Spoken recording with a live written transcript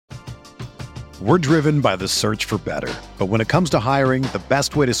We're driven by the search for better. But when it comes to hiring, the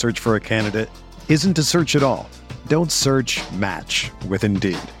best way to search for a candidate isn't to search at all. Don't search, match with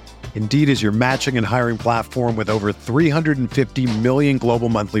Indeed. Indeed is your matching and hiring platform with over 350 million global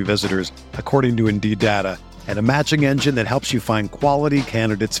monthly visitors, according to Indeed data, and a matching engine that helps you find quality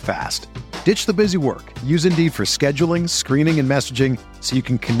candidates fast. Ditch the busy work. Use Indeed for scheduling, screening, and messaging so you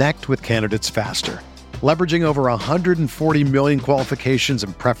can connect with candidates faster. Leveraging over 140 million qualifications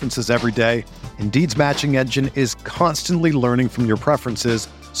and preferences every day, Indeed's matching engine is constantly learning from your preferences,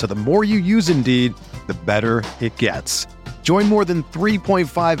 so the more you use Indeed, the better it gets. Join more than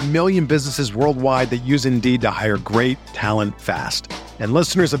 3.5 million businesses worldwide that use Indeed to hire great talent fast. And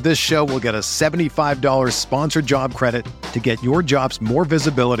listeners of this show will get a $75 sponsored job credit to get your jobs more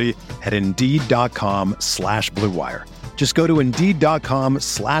visibility at Indeed.com/Blue Wire. Just go to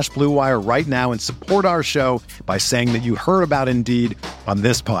Indeed.com/Blue Wire right now and support our show by saying that you heard about Indeed on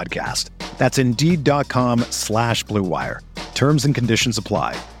this podcast. That's Indeed.com/Blue Wire. Terms and conditions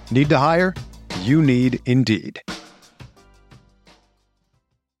apply. Need to hire? You need Indeed.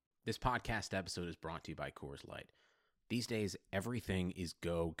 This podcast episode is brought to you by Coors Light. These days, everything is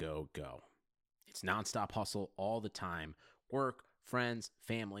go, go, go. It's nonstop hustle all the time. Work, friends,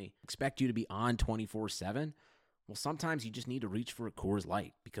 family, expect you to be on 24/7. Well, sometimes you just need to reach for a Coors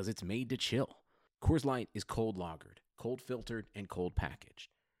Light because it's made to chill. Coors Light is cold lagered, cold filtered, and cold packaged.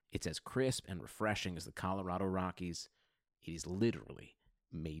 It's as crisp and refreshing as the Colorado Rockies. It is literally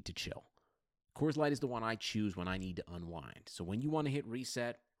made to chill. Coors Light is the one I choose when I need to unwind. So when you want to hit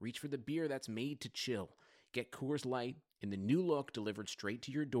reset, reach for the beer that's made to chill. Get Coors Light in the new look delivered straight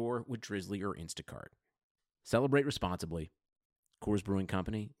to your door with Drizzly or Instacart. Celebrate responsibly. Coors Brewing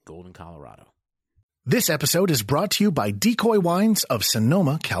Company, Golden, Colorado. This episode is brought to you by Decoy Wines of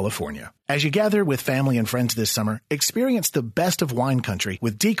Sonoma, California. As you gather with family and friends this summer, experience the best of wine country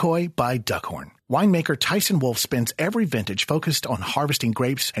with Decoy by Duckhorn. Winemaker Tyson Wolf spends every vintage focused on harvesting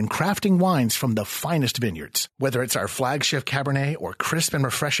grapes and crafting wines from the finest vineyards. Whether it's our flagship Cabernet or crisp and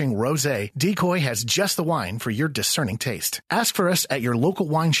refreshing Rosé, Decoy has just the wine for your discerning taste. Ask for us at your local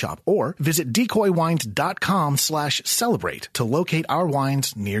wine shop or visit decoywines.com/celebrate to locate our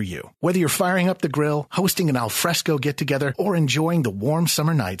wines near you. Whether you're firing up the grill, hosting an alfresco get-together, or enjoying the warm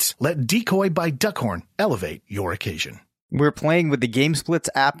summer nights, let Decoy by Duckhorn elevate your occasion. We're playing with the GameSplits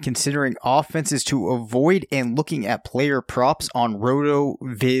app, considering offenses to avoid and looking at player props on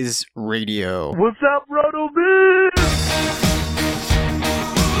RotoViz Radio. What's up, RotoViz?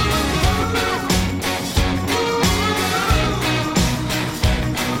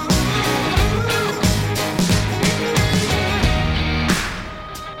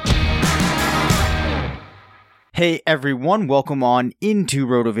 Hey everyone, welcome on into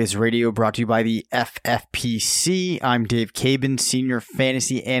RotoViz Radio, brought to you by the FFPC. I'm Dave Cabin, Senior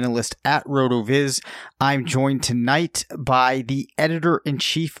Fantasy Analyst at RotoViz. I'm joined tonight by the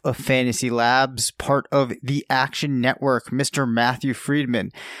Editor-in-Chief of Fantasy Labs, part of the Action Network, Mr. Matthew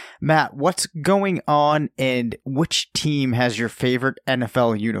Friedman. Matt, what's going on, and which team has your favorite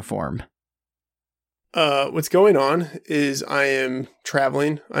NFL uniform? What's going on is I am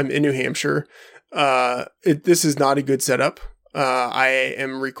traveling. I'm in New Hampshire. This is not a good setup. I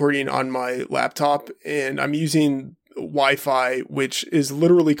am recording on my laptop and I'm using Wi-Fi, which is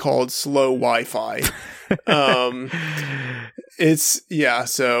literally called slow Wi-Fi.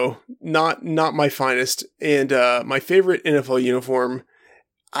 So not my finest. And, my favorite NFL uniform,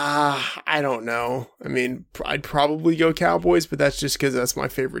 I don't know. I mean, I'd probably go Cowboys, but that's just because that's my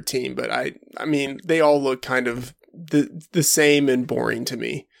favorite team. But I mean, they all look kind of the same and boring to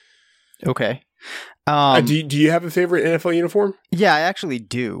me. Okay. Do you have a favorite NFL uniform? Yeah, I actually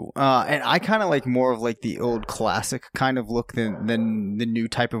do. And I kind of like more of like the old classic kind of look than the new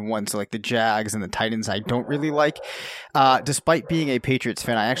type of one. So like the Jags and the Titans, I don't really like. Despite being a Patriots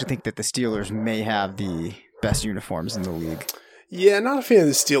fan, I actually think that the Steelers may have the best uniforms in the league. Yeah, not a fan of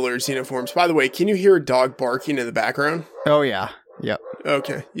the Steelers uniforms. By the way, can you hear a dog barking in the background? Oh yeah. Yep.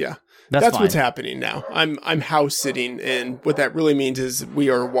 Okay. Yeah. That's what's happening now. I'm house sitting, and what that really means is we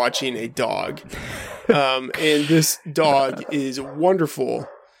are watching a dog. And this dog is wonderful,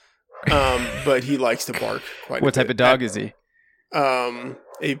 but he likes to bark quite a bit. What type of dog is he? A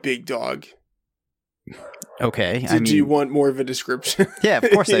big dog. Okay. Do you want more of a description? Yeah,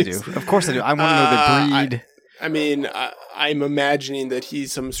 of course I do. Of course I do. I want to know the breed. I'm imagining that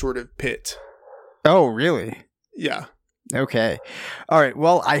he's some sort of pit. Oh, really? Yeah. Okay. All right.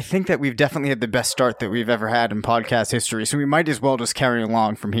 Well, I think that we've definitely had the best start that we've ever had in podcast history, so we might as well just carry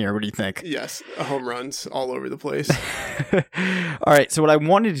along from here. What do you think? Yes, home runs all over the place. All right. So what I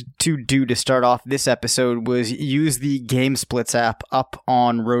wanted to do to start off this episode was use the Game Splits app up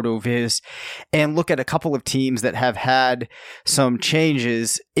on RotoViz and look at a couple of teams that have had some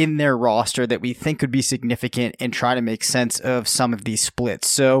changes in their roster that we think could be significant and try to make sense of some of these splits.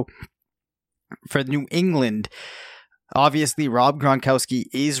 So for New England, obviously, Rob Gronkowski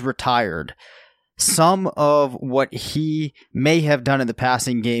is retired. Some of what he may have done in the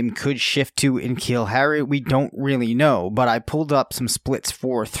passing game could shift to N'Keal Harry. We don't really know, but I pulled up some splits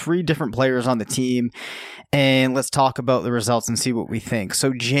for 3 different players on the team, and let's talk about the results and see what we think.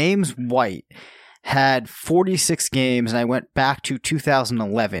 So James White had 46 games, and I went back to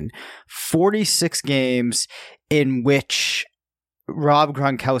 2011. 46 games in which Rob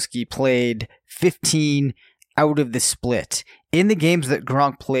Gronkowski played 15 out of the split. In the games that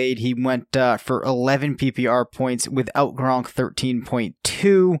Gronk played, he went for 11 PPR points. Without Gronk,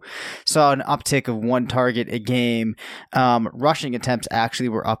 13.2. Saw an uptick of 1 target a game. Rushing attempts actually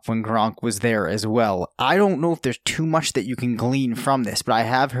were up when Gronk was there as well. I don't know if there's too much that you can glean from this, but I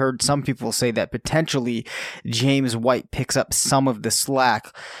have heard some people say that potentially James White picks up some of the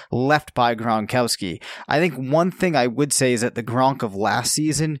slack left by Gronkowski. I think one thing I would say is that the Gronk of last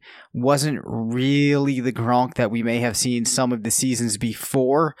season wasn't really the Gronk that we may have seen some of the seasons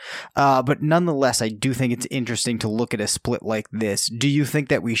before, but nonetheless, I do think it's interesting to look at a split like this. Do you think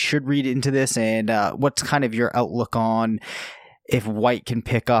that we should read into this, and what's kind of your outlook on if White can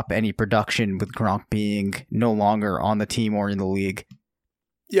pick up any production with Gronk being no longer on the team or in the league?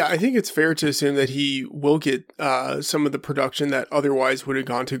 Yeah, I think it's fair to assume that he will get some of the production that otherwise would have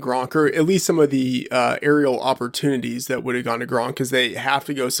gone to Gronk, or at least some of the aerial opportunities that would have gone to Gronk, because they have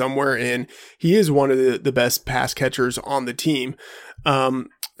to go somewhere, and he is one of the best pass catchers on the team.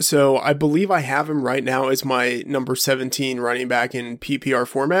 So I believe I have him right now as my number 17 running back in PPR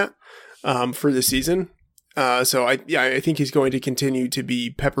format for the season. So I think he's going to continue to be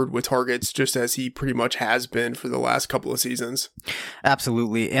peppered with targets, just as he pretty much has been for the last couple of seasons.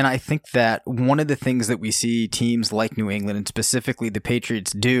 Absolutely. And I think that one of the things that we see teams like New England, and specifically the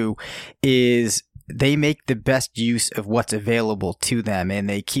Patriots, do is they make the best use of what's available to them, and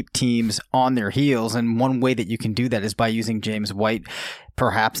they keep teams on their heels. And one way that you can do that is by using James White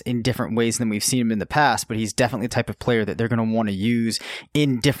perhaps in different ways than we've seen him in the past, but he's definitely the type of player that they're going to want to use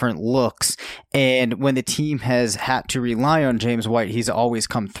in different looks. And when the team has had to rely on James White, he's always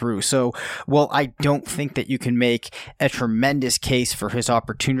come through. So, while I don't think that you can make a tremendous case for his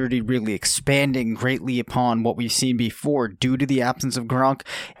opportunity really expanding greatly upon what we've seen before due to the absence of Gronk,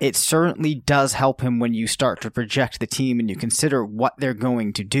 it certainly does help him when you start to project the team and you consider what they're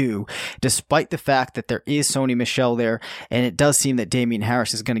going to do, despite the fact that there is Sony Michel there, and it does seem that Damian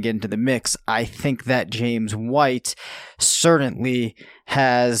Harris is going to get into the mix. I think that James White certainly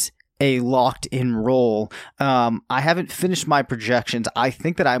has a locked-in role. I haven't finished my projections. I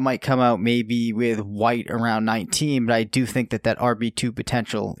think that I might come out maybe with White around 19, but I do think that that RB2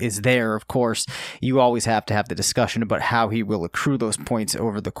 potential is there. Of course, you always have to have the discussion about how he will accrue those points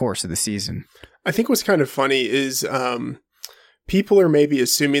over the course of the season. I think what's kind of funny is people are maybe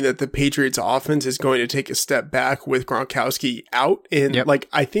assuming that the Patriots offense is going to take a step back with Gronkowski out. And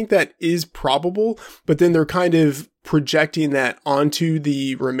I think that is probable, but then they're kind of projecting that onto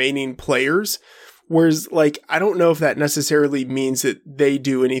the remaining players. Whereas, I don't know if that necessarily means that they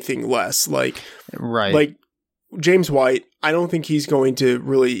do anything less. Right. Like James White, I don't think he's going to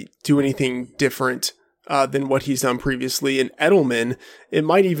really do anything different than what he's done previously. And Edelman, it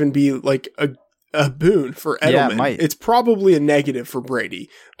might even be a boon for Edelman. Yeah, it's probably a negative for Brady,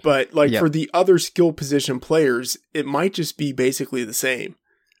 but for the other skill position players, it might just be basically the same.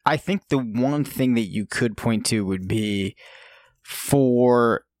 I think the one thing that you could point to would be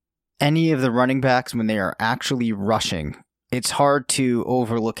for any of the running backs when they are actually rushing. It's hard to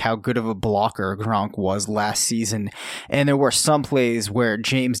overlook how good of a blocker Gronk was last season. And there were some plays where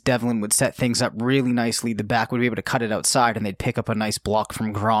James Devlin would set things up really nicely. The back would be able to cut it outside and they'd pick up a nice block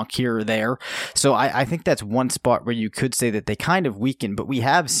from Gronk here or there. So I think that's one spot where you could say that they kind of weaken, but we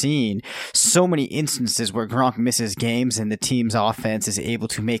have seen so many instances where Gronk misses games and the team's offense is able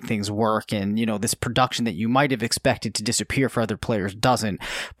to make things work. And, this production that you might have expected to disappear for other players doesn't.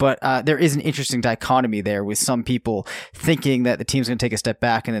 But there is an interesting dichotomy there with some people thinking thinking that the team's going to take a step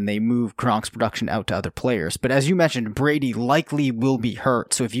back and then they move Gronk's production out to other players. But as you mentioned, Brady likely will be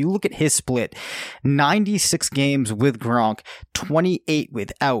hurt. So if you look at his split, 96 games with Gronk, 28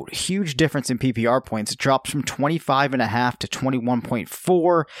 without. Huge difference in PPR points. It drops from 25.5 to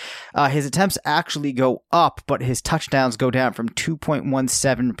 21.4. His attempts actually go up, but his touchdowns go down from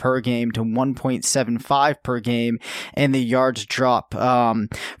 2.17 per game to 1.75 per game, and the yards drop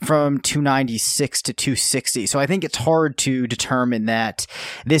from 296 to 260. So I think it's hard to determine that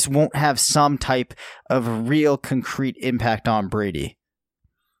this won't have some type of real concrete impact on Brady.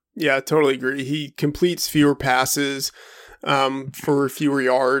 Yeah, totally agree. He completes fewer passes for fewer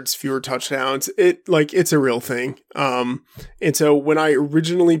yards, fewer touchdowns. It's a real thing. And so when I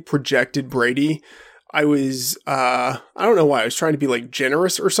originally projected Brady, I was, I don't know why, I was trying to be like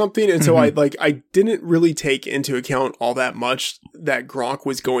generous or something. And so I didn't really take into account all that much that Gronk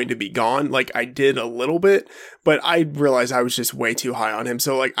was going to be gone. Like I did a little bit, but I realized I was just way too high on him.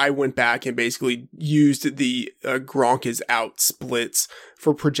 So like I went back and basically used the Gronk is out splits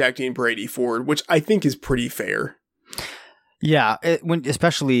for projecting Brady forward, which I think is pretty fair. Yeah,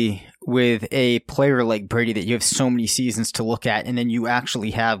 especially with a player like Brady that you have so many seasons to look at, and then you actually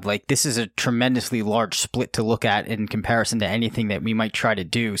have, like, this is a tremendously large split to look at in comparison to anything that we might try to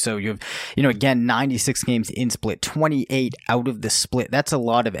do. So you have, again, 96 games in split, 28 out of the split. That's a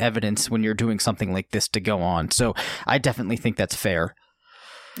lot of evidence when you're doing something like this to go on. So I definitely think that's fair.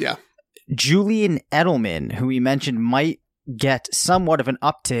 Yeah. Julian Edelman, who we mentioned might get somewhat of an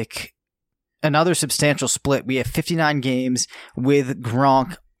uptick. Another substantial split. We have 59 games with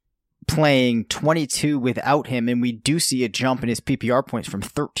Gronk playing, 22 without him, and we do see a jump in his PPR points from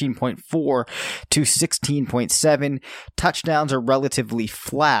 13.4 to 16.7. Touchdowns are relatively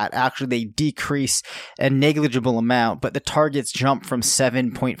flat. Actually, they decrease a negligible amount, but the targets jump from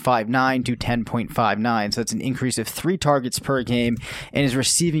 7.59 to 10.59, so it's an increase of 3 targets per game, and his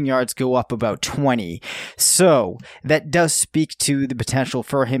receiving yards go up about 20. So that does speak to the potential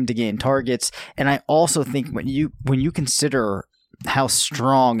for him to gain targets, and I also think when you consider how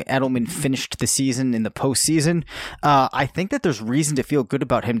strong Edelman finished the season in the postseason, I think that there's reason to feel good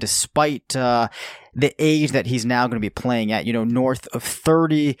about him despite the age that he's now going to be playing at, north of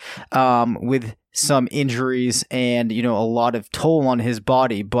 30, with some injuries and, a lot of toll on his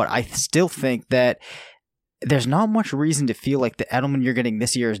body. But I still think that there's not much reason to feel like the Edelman you're getting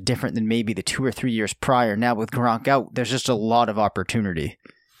this year is different than maybe the 2 or 3 years prior. Now with Gronk out, there's just a lot of opportunity.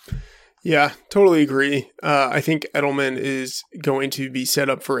 Yeah, totally agree. I think Edelman is going to be set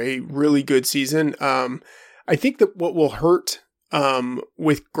up for a really good season. I think that what will hurt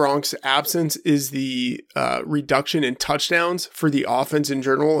with Gronk's absence is the reduction in touchdowns for the offense in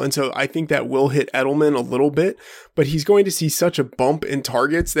general. And so I think that will hit Edelman a little bit, but he's going to see such a bump in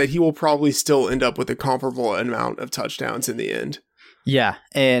targets that he will probably still end up with a comparable amount of touchdowns in the end. Yeah,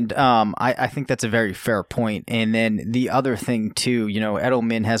 and I think that's a very fair point. And then the other thing too,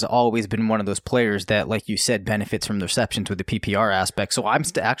 Edelman has always been one of those players that, like you said, benefits from the receptions with the PPR aspect. So I'm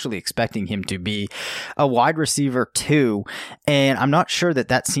actually expecting him to be a wide receiver too, and I'm not sure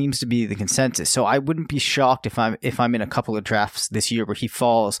that seems to be the consensus. So I wouldn't be shocked if I'm in a couple of drafts this year where he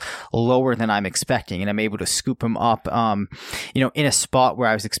falls lower than I'm expecting, and I'm able to scoop him up, in a spot where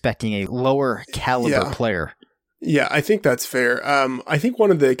I was expecting a lower caliber player. Yeah, I think that's fair. I think one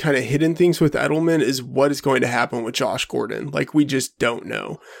of the kind of hidden things with Edelman is what is going to happen with Josh Gordon. Like, we just don't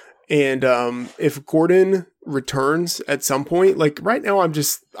know. And if Gordon returns at some point, like right now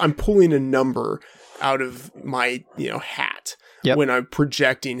I'm pulling a number out of my, hat. Yep. When I'm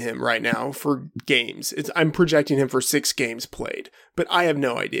projecting him right now for games. I'm projecting him for 6 games played, but I have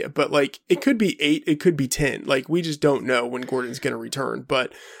no idea. But like, it could be 8, it could be 10. Like, we just don't know when Gordon's going to return.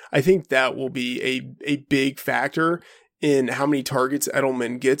 But I think that will be a big factor in how many targets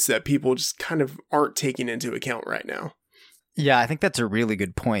Edelman gets that people just kind of aren't taking into account right now. Yeah, I think that's a really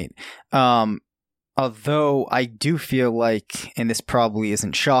good point. Although I do feel like, and this probably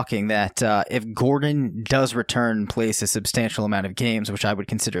isn't shocking, that if Gordon does return and plays a substantial amount of games, which I would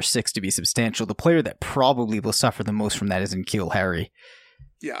consider 6 to be substantial, the player that probably will suffer the most from that is N'Keal Harry.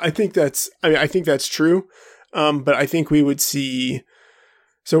 Yeah, I think that's true. But I think we would see.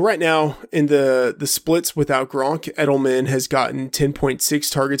 So right now in the splits without Gronk, Edelman has gotten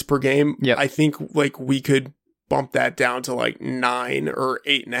 10.6 targets per game. Yep. I think like we could bump that down to like 9 or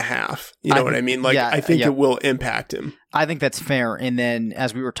 8.5. You know what I mean? Like, yeah, I think it will impact him. I think that's fair. And then,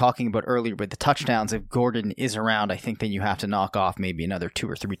 as we were talking about earlier with the touchdowns, if Gordon is around, I think then you have to knock off maybe another 2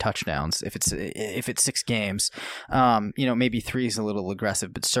 or 3 touchdowns. If it's 6 games, maybe 3 is a little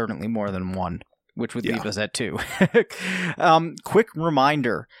aggressive, but certainly more than 1, which would leave us at 2. Quick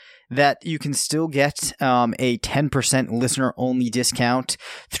reminder that you can still get a 10% listener-only discount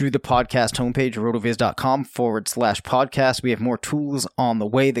through the podcast homepage, rotoviz.com/podcast. We have more tools on the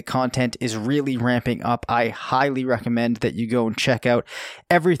way. The content is really ramping up. I highly recommend that you go and check out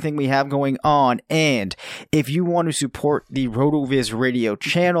everything we have going on. And if you want to support the RotoViz radio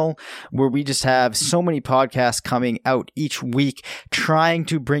channel, where we just have so many podcasts coming out each week, trying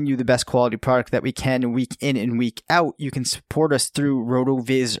to bring you the best quality product that we can week in and week out, you can support us through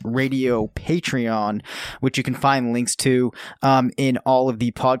RotoViz Radio Patreon, which you can find links to in all of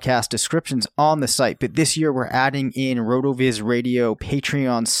the podcast descriptions on the site. But this year we're adding in RotoViz Radio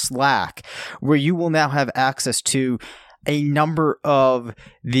Patreon Slack, where you will now have access to a number of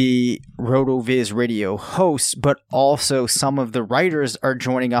the RotoViz radio hosts, but also some of the writers are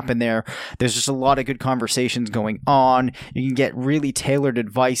joining up in there. There's just a lot of good conversations going on. You can get really tailored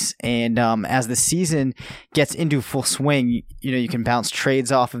advice, and as the season gets into full swing, you can bounce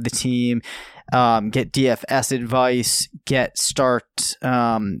trades off of the team, get DFS advice, get start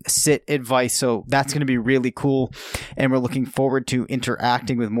sit advice. So that's going to be really cool, and we're looking forward to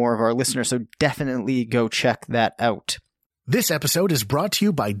interacting with more of our listeners. So definitely go check that out. This episode is brought to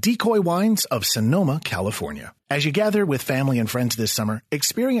you by Decoy Wines of Sonoma, California. As you gather with family and friends this summer,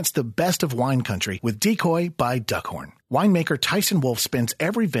 experience the best of wine country with Decoy by Duckhorn. Winemaker Tyson Wolf spends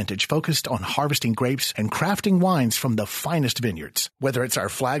every vintage focused on harvesting grapes and crafting wines from the finest vineyards. Whether it's our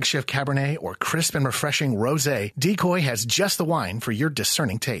flagship Cabernet or crisp and refreshing Rosé, Decoy has just the wine for your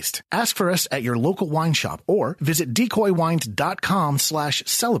discerning taste. Ask for us at your local wine shop or visit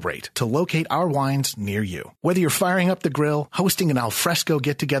decoywines.com/celebrate to locate our wines near you. Whether you're firing up the grill, hosting an alfresco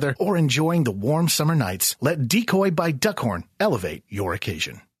get-together, or enjoying the warm summer nights, let Decoy by Duckhorn elevate your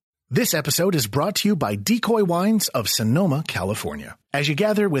occasion. This episode is brought to you by Decoy Wines of Sonoma, California. As you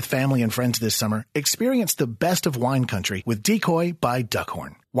gather with family and friends this summer, experience the best of wine country with Decoy by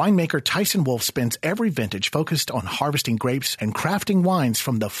Duckhorn. Winemaker Tyson Wolf spends every vintage focused on harvesting grapes and crafting wines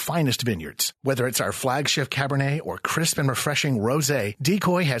from the finest vineyards. Whether it's our flagship Cabernet or crisp and refreshing Rosé,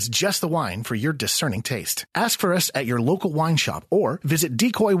 Decoy has just the wine for your discerning taste. Ask for us at your local wine shop or visit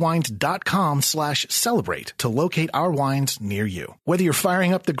decoywines.com/celebrate to locate our wines near you. Whether you're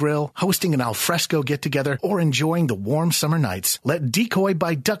firing up the grill, hosting an alfresco get-together, or enjoying the warm summer nights, let Decoy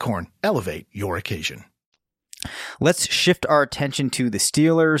by Duckhorn elevate your occasion. Let's shift our attention to the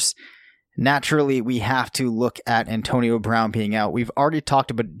Steelers. Naturally, we have to look at Antonio Brown being out. We've already talked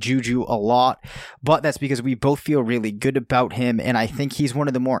about Juju a lot, but that's because we both feel really good about him, and I think he's one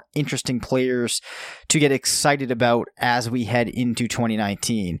of the more interesting players to get excited about as we head into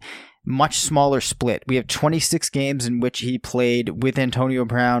 2019. Much smaller split. We have 26 games in which he played with Antonio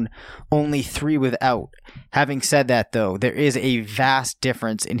Brown, only 3 without. Having said that, though, there is a vast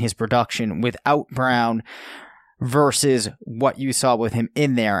difference in his production without Brown versus what you saw with him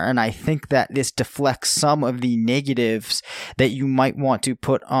in there. And I think that this deflects some of the negatives that you might want to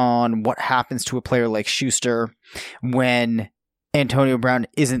put on what happens to a player like Schuster when Antonio Brown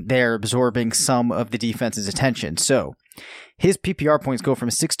isn't there absorbing some of the defense's attention. So his PPR points go from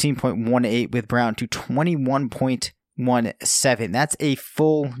 16.18 with Brown to 21.17. That's a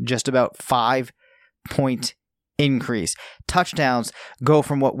full just about 5-point increase. Touchdowns go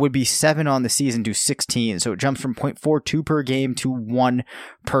from what would be 7 on the season to 16. So it jumps from 0.42 per game to 1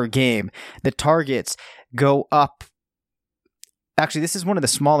 per game. The targets go up. Actually, this is one of the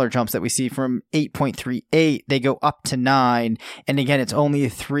smaller jumps that we see from 8.38. They go up to 9. And again, it's only a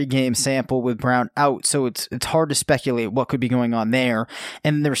 3-game sample with Brown out. So it's hard to speculate what could be going on there.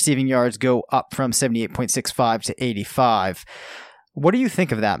 And the receiving yards go up from 78.65 to 85. What do you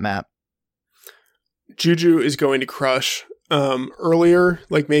think of that, Matt? Juju is going to crush. Earlier,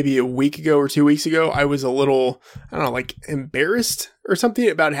 like maybe a week ago or 2 weeks ago, I was a little, embarrassed or something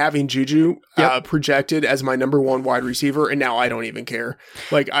about having Juju projected as my number 1 wide receiver. And now I don't even care.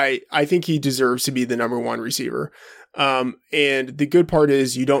 Like, I think he deserves to be the number 1 receiver. And the good part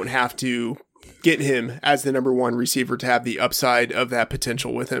is you don't have to get him as the number 1 receiver to have the upside of that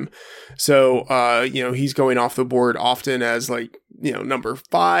potential with him. So, he's going off the board often as number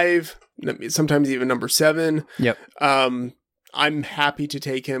 5, sometimes even number 7. Yep. I'm happy to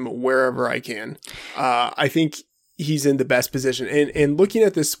take him wherever I can. I think he's in the best position. And looking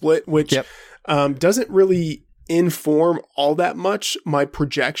at this split, which doesn't really inform all that much my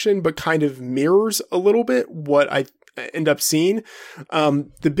projection, but kind of mirrors a little bit what I end up seeing.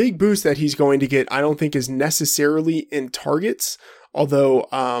 The big boost that he's going to get, I don't think is necessarily in targets, although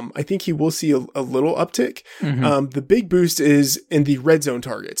I think he will see a little uptick. Mm-hmm. The big boost is in the red zone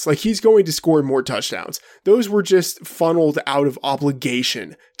targets. Like, he's going to score more touchdowns. Those were just funneled out of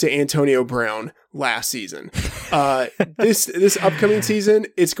obligation to Antonio Brown last season. This upcoming season,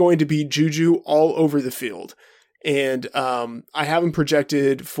 it's going to be Juju all over the field. And I have him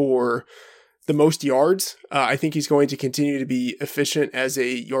projected for the most yards. I think he's going to continue to be efficient as a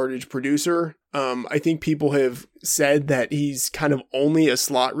yardage producer. I think people have said that he's kind of only a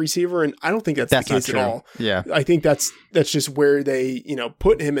slot receiver, and I don't think that's the case at all. Yeah, I think that's just where they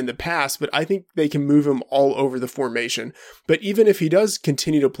put him in the past, but I think they can move him all over the formation. But even if he does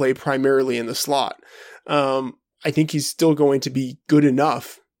continue to play primarily in the slot, I think he's still going to be good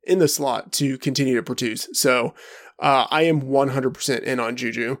enough in the slot to continue to produce. So I am 100% in on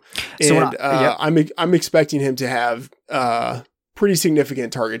Juju, and I'm expecting him to have pretty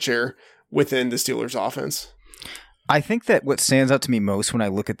significant target share within the Steelers offense. I think that what stands out to me most when I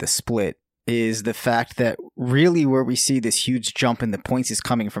look at the split is the fact that really where we see this huge jump in the points is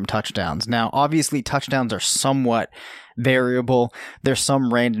coming from touchdowns. Now, obviously, touchdowns are somewhat variable. There's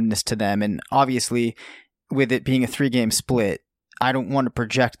some randomness to them, and obviously, with it being a 3-game split, I don't want to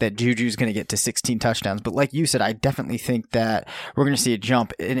project that Juju's going to get to 16 touchdowns, but like you said, I definitely think that we're going to see a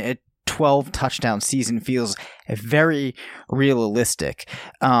jump. In a 12 touchdown season feels very realistic.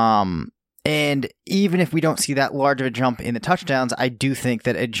 And even if we don't see that large of a jump in the touchdowns, I do think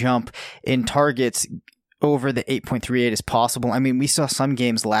that a jump in targets over the 8.38 is possible. I mean, we saw some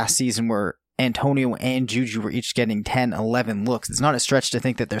games last season where Antonio and Juju were each getting 10, 11 looks. It's not a stretch to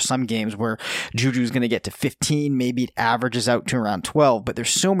think that there's some games where Juju's going to get to 15, maybe it averages out to around 12, but there's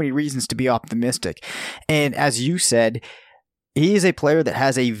so many reasons to be optimistic. And as you said, he is a player that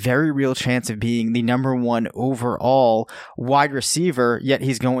has a very real chance of being the number 1 overall wide receiver, yet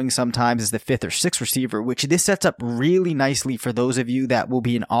he's going sometimes as the 5th or 6th receiver, which this sets up really nicely for those of you that will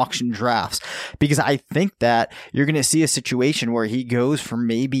be in auction drafts, because I think that you're going to see a situation where he goes from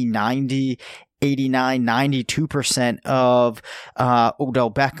maybe 90, 89, 92% of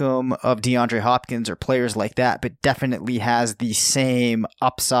Odell Beckham, of DeAndre Hopkins, or players like that, but definitely has the same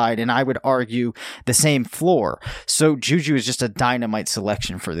upside, and I would argue the same floor. So Juju is just a dynamite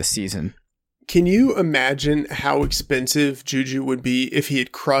selection for this season. Can you imagine how expensive Juju would be if he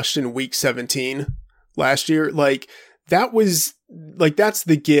had crushed in week 17 last year? That's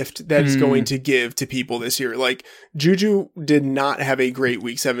the gift that is going to give to people this year. Like, Juju did not have a great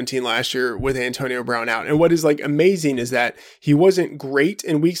week 17 last year with Antonio Brown out. And what is amazing is that he wasn't great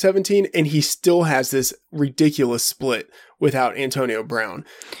in week 17 and he still has this ridiculous split without Antonio Brown.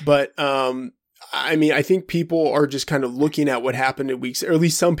 But, I think people are just kind of looking at what happened in weeks, or at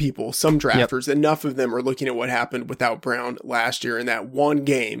least some people, some drafters, enough of them are looking at what happened without Brown last year in that one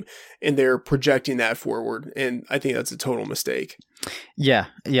game, and they're projecting that forward. And I think that's a total mistake. Yeah.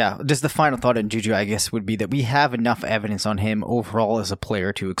 Just the final thought on Juju, I guess, would be that we have enough evidence on him overall as a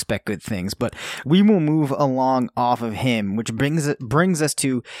player to expect good things, but we will move along off of him, which brings us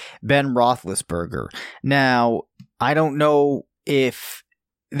to Ben Roethlisberger. Now, I don't know if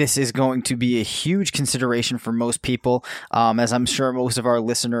this is going to be a huge consideration for most people, as I'm sure most of our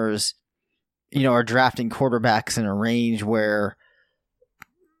listeners, are drafting quarterbacks in a range where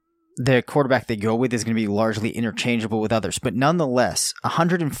the quarterback they go with is going to be largely interchangeable with others. But nonetheless,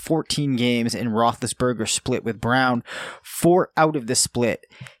 114 games in Roethlisberger split with Brown, 4 out of the split.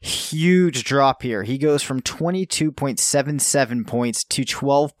 Huge drop here. He goes from 22.77 points to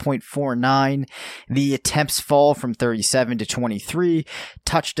 12.49. The attempts fall from 37 to 23.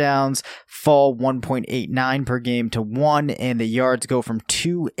 Touchdowns fall 1.89 per game to 1, and the yards go from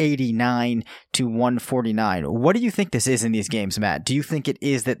 289 to 149. What do you think this is in these games, Matt? Do you think it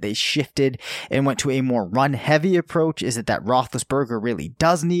is that they shifted and went to a more run-heavy approach? Is it that Roethlisberger really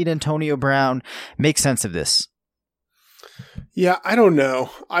does need Antonio Brown? Make sense of this. Yeah, I don't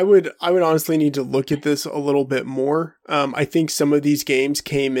know. I would honestly need to look at this a little bit more. I think some of these games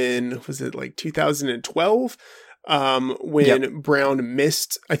came in, was it 2012? When Brown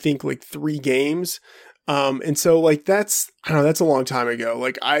missed, I think 3 games. And so that's a long time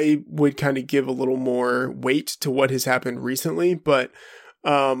ago. I would kind of give a little more weight to what has happened recently, but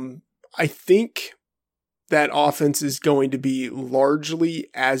I think that offense is going to be largely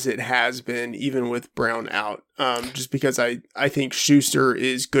as it has been, even with Brown out, just because I think Schuster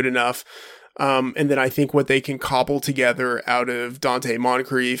is good enough. And then I think what they can cobble together out of Dante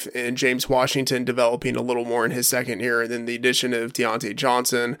Moncrief and James Washington developing a little more in his second year, and then the addition of Deontay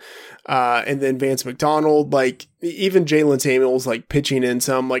Johnson, and then Vance McDonald, even Jalen Samuels, pitching in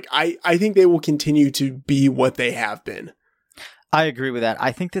some, I think they will continue to be what they have been. I agree with that.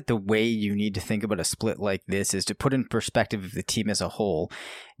 I think that the way you need to think about a split like this is to put in perspective of the team as a whole.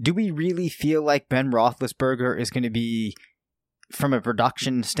 Do we really feel like Ben Roethlisberger is going to be, from a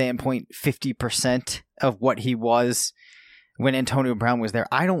production standpoint, 50% of what he was when Antonio Brown was there?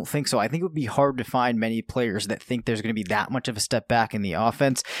 I don't think so. I think it would be hard to find many players that think there's going to be that much of a step back in the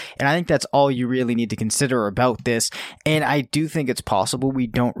offense. And I think that's all you really need to consider about this. And I do think it's possible we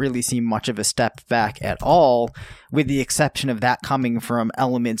don't really see much of a step back at all, with the exception of that coming from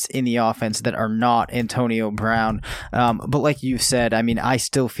elements in the offense that are not Antonio Brown. But like you said, I mean, I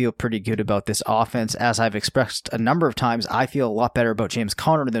still feel pretty good about this offense. As I've expressed a number of times, I feel a lot better about James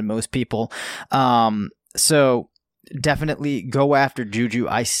Conner than most people. So definitely go after Juju.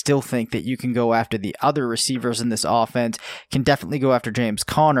 I still think that you can go after the other receivers in this offense, can definitely go after James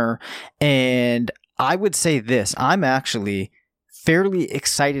Conner. And I would say this, I'm actually fairly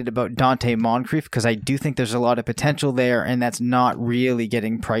excited about Dante Moncrief because I do think there's a lot of potential there, and that's not really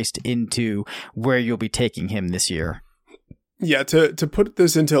getting priced into where you'll be taking him this year. Yeah, to put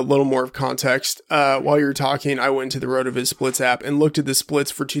this into a little more of context, while you were talking, I went to the RotoViz Splits app and looked at the splits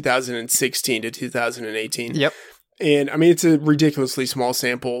for 2016 to 2018. Yep. And I mean, it's a ridiculously small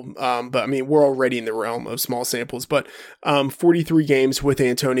sample, but I mean, we're already in the realm of small samples, but 43 games with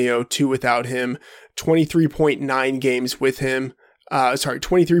Antonio, 2 without him, 23.9 games with him.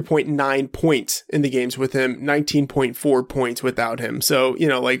 23.9 points in the games with him, 19.4 points without him. So,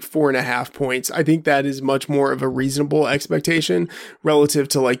 like 4.5 points. I think that is much more of a reasonable expectation relative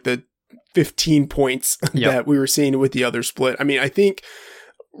to like the 15 points that we were seeing with the other split. I mean, I think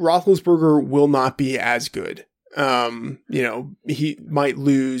Roethlisberger will not be as good. He might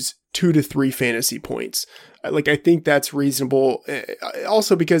lose 2 to 3 fantasy points. Like, I think that's reasonable.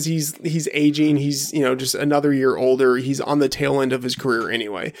 Also because he's aging. He's, just another year older. He's on the tail end of his career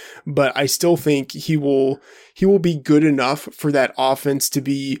anyway. But I still think he will be good enough for that offense to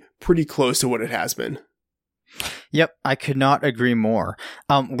be pretty close to what it has been. Yep, I could not agree more.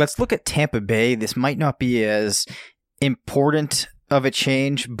 Let's look at Tampa Bay. This might not be as important of a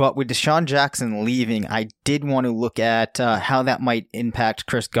change, but with Deshaun Jackson leaving, I did want to look at how that might impact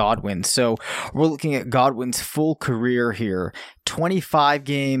Chris Godwin. So we're looking at Godwin's full career here. 25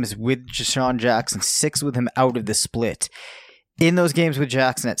 games with Deshaun Jackson, 6 with him out of the split. In those games with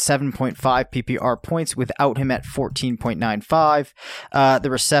Jackson at 7.5 PPR points, without him at 14.95.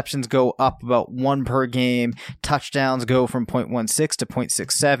 The receptions go up about 1 per game. Touchdowns go from 0.16 to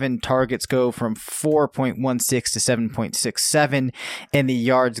 0.67. Targets go from 4.16 to 7.67. And the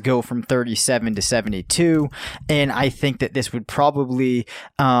yards go from 37 to 72. And I think that this would probably,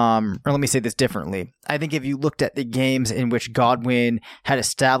 or let me say this differently. I think if you looked at the games in which Godwin had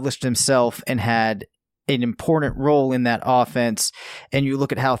established himself and had an important role in that offense, and you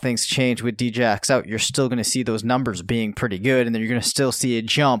look at how things change with Djax out, you're still going to see those numbers being pretty good, and then you're going to still see a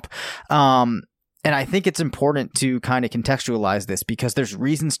jump. And I think it's important to kind of contextualize this because there's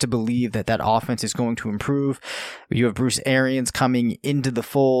reasons to believe that offense is going to improve. You have Bruce Arians coming into the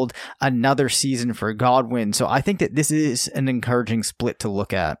fold, another season for Godwin. So I think that this is an encouraging split to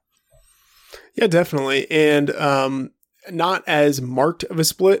look at. Yeah, definitely. And, not as marked of a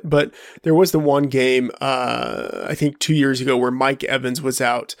split, but there was the one game, I think 2 years ago where Mike Evans was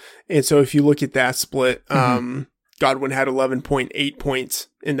out. And so if you look at that split, Godwin had 11.8 points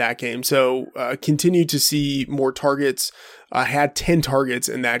in that game. So continued to see more targets, had 10 targets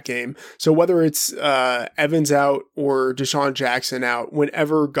in that game. So whether it's Evans out or Deshaun Jackson out,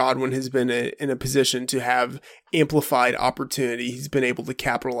 whenever Godwin has been in a position to have amplified opportunity, he's been able to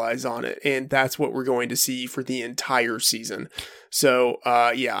capitalize on it. And that's what we're going to see for the entire season. So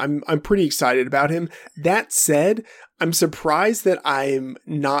I'm pretty excited about him. That said, I'm surprised that I'm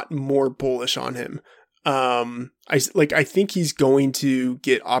not more bullish on him. I think he's going to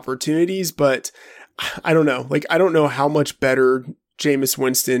get opportunities, but I don't know. I don't know how much better Jameis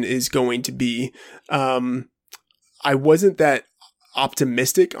Winston is going to be. I wasn't that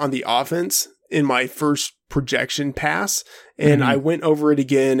optimistic on the offense in my first projection pass, and I went over it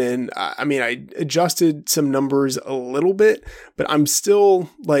again, and I adjusted some numbers a little bit, but I'm still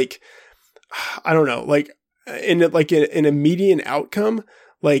I don't know, in a median outcome,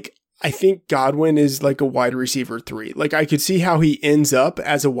 I think Godwin is like a wide receiver 3. I could see how he ends up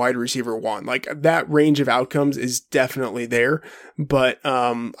as a wide receiver 1. That range of outcomes is definitely there, but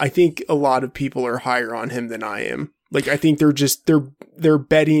I think a lot of people are higher on him than I am. I think they're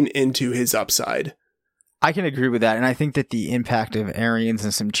betting into his upside. I can agree with that, and I think that the impact of Arians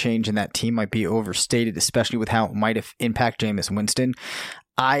and some change in that team might be overstated, especially with how it might have impacted Jameis Winston.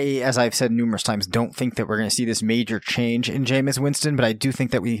 As I've said numerous times, don't think that we're going to see this major change in Jameis Winston, but I do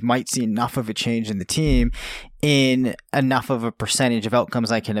think that we might see enough of a change in the team in enough of a percentage of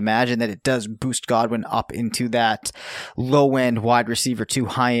outcomes I can imagine that it does boost Godwin up into that low-end wide receiver 2,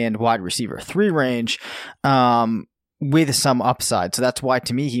 high-end wide receiver 3 range. with some upside. So that's why,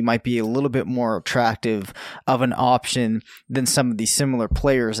 to me, he might be a little bit more attractive of an option than some of the similar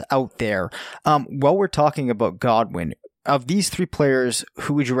players out there. While we're talking about Godwin, of these three players,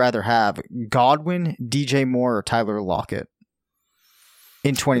 who would you rather have? Godwin, DJ Moore, or Tyler Lockett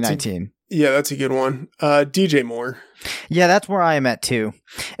in 2019? That's a good one. DJ Moore. Yeah, that's where I am at too.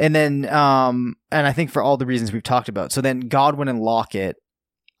 And then, and I think for all the reasons we've talked about. So then Godwin and Lockett,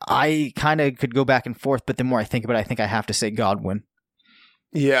 I kind of could go back and forth, but the more I think about it, I think I have to say Godwin.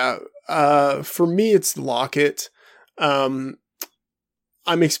 Yeah. For me, it's Lockett. I'm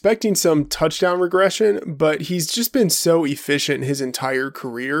expecting some touchdown regression, but he's just been so efficient his entire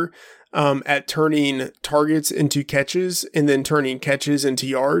career at turning targets into catches and then turning catches into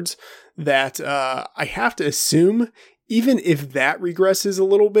yards that I have to assume, even if that regresses a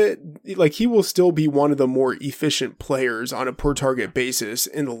little bit, like he will still be one of the more efficient players on a per target basis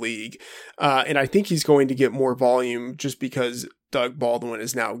in the league. And I think he's going to get more volume just because Doug Baldwin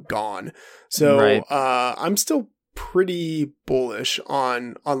is now gone. So right. I'm still pretty bullish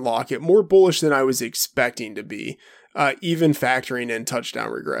on Lockett, more bullish than I was expecting to be, even factoring in touchdown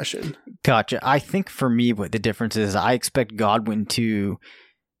regression. Gotcha. I think for me, what the difference is, I expect Godwin to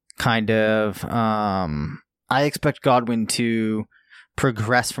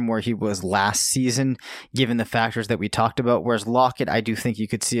progress from where he was last season, given the factors that we talked about. Whereas Lockett, I do think you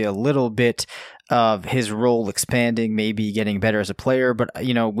could see a little bit of his role expanding, maybe getting better as a player. But,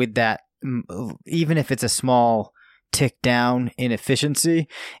 with that, even if it's a small tick down in efficiency,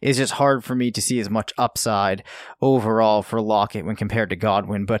 it's just hard for me to see as much upside overall for Lockett when compared to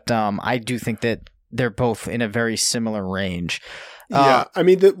Godwin. But I do think that they're both in a very similar range. Yeah, I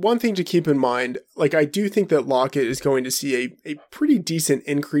mean, the one thing to keep in mind, like, I do think that Lockett is going to see a pretty decent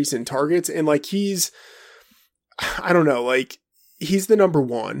increase in targets. And, like, he's the number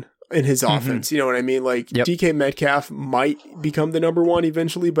one in his offense. You know what I mean? Like, yep. DK Metcalf might become the number one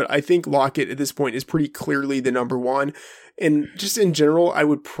eventually, but I think Lockett at this point is pretty clearly the number one. And just in general, I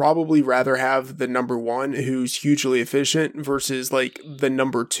would probably rather have the number one who's hugely efficient versus like the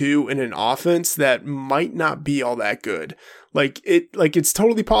number two in an offense that might not be all that good. It's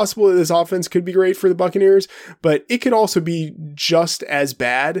totally possible that this offense could be great for the Buccaneers, but it could also be just as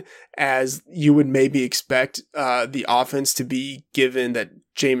bad as you would maybe expect the offense to be, given that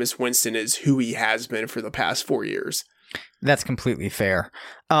Jameis Winston is who he has been for the past 4 years. That's completely fair.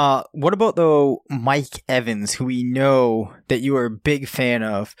 What about, though, Mike Evans, who we know that you are a big fan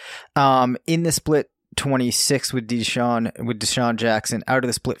of, in the split 26 with Deshaun Jackson, out of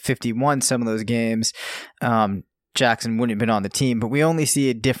the split 51, some of those games, Jackson wouldn't have been on the team, but we only see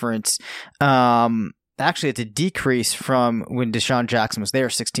a difference. Actually, it's a decrease from when Deshaun Jackson was there,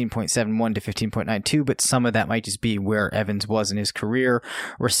 16.71 to 15.92, but some of that might just be where Evans was in his career.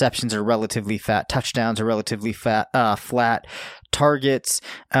 Receptions are relatively fat. Touchdowns are relatively flat. Targets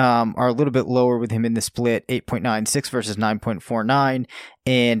are a little bit lower with him in the split, 8.96 versus 9.49,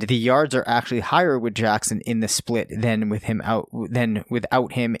 and the yards are actually higher with Jackson in the split than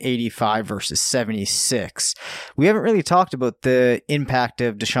without him, 85 versus 76. We haven't really talked about the impact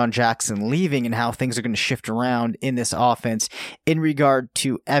of Deshaun Jackson leaving and how things are going to shift around in this offense in regard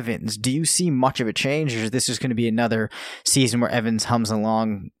to Evans. Do you see much of a change, or is this just going to be another season where Evans hums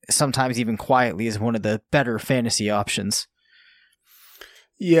along, sometimes even quietly, as one of the better fantasy options?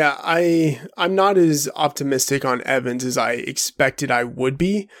 Yeah, I'm not as optimistic on Evans as I expected I would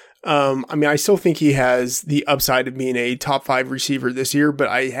be. I still think he has the upside of being a top 5 receiver this year, but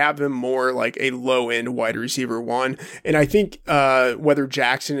I have him more like a low end wide receiver one. And I think whether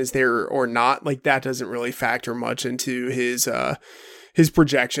Jackson is there or not, like, that doesn't really factor much into his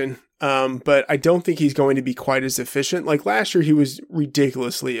projection. But I don't think he's going to be quite as efficient. Like last year, he was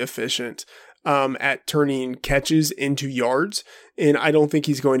ridiculously efficient at turning catches into yards. And I don't think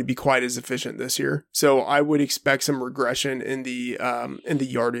he's going to be quite as efficient this year. So I would expect some regression in the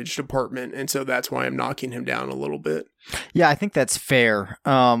yardage department. And so that's why I'm knocking him down a little bit. Yeah, I think that's fair.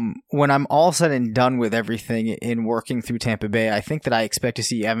 When I'm all said and done with everything in working through Tampa Bay, I think that I expect to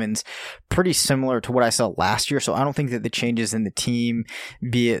see Evans pretty similar to what I saw last year. So I don't think that the changes in the team,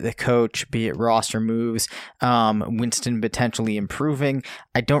 be it the coach, be it roster moves, Winston potentially improving,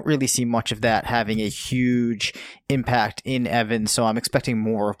 I don't really see much of that having a huge impact in Evans. So I'm expecting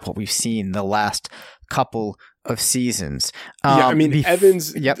more of what we've seen the last couple of seasons.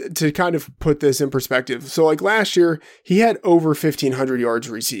 Evans, to kind of put this in perspective. So like last year, he had over 1,500 yards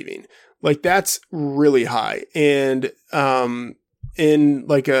receiving. Like that's really high. And in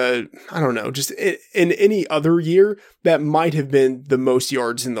like in any other year, that might have been the most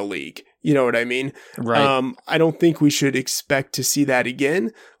yards in the league. You know what I mean? Right. I don't think we should expect to see that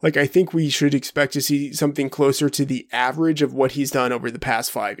again. Like, I think we should expect to see something closer to the average of what he's done over the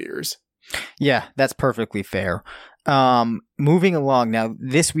past 5 years. Yeah, that's perfectly fair. Moving along now,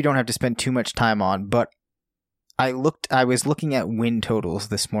 this we don't have to spend too much time on, but I was looking at win totals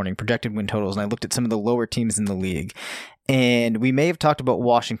this morning, projected win totals, and I looked at some of the lower teams in the league. And we may have talked about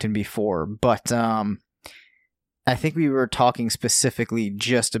Washington before, but I think we were talking specifically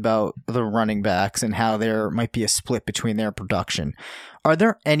just about the running backs and how there might be a split between their production. Are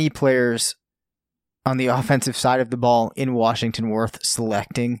there any players on the offensive side of the ball in Washington worth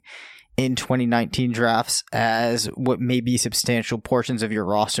selecting in 2019 drafts as what may be substantial portions of your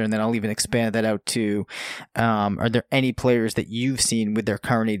roster? And then I'll even expand that out to, are there any players that you've seen with their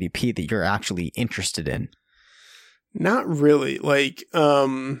current ADP that you're actually interested in? Not really. Like,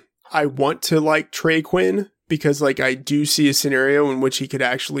 I want to like Trey Quinn, because like I do see a scenario in which he could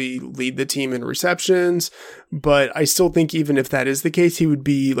actually lead the team in receptions, but I still think even if that is the case, he would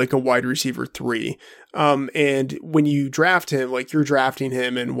be like a wide receiver 3. And when you draft him, like you're drafting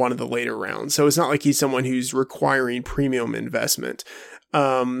him in one of the later rounds. So it's not like he's someone who's requiring premium investment.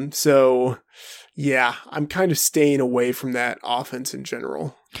 So yeah, I'm kind of staying away from that offense in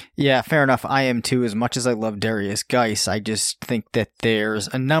general. Yeah, fair enough. I am too. As much as I love Darius Geis, I just think that there's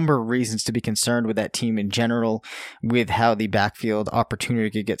a number of reasons to be concerned with that team in general, with how the backfield opportunity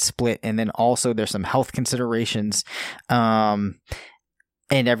could get split. And then also there's some health considerations, and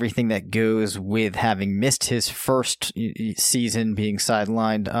everything that goes with having missed his first season, being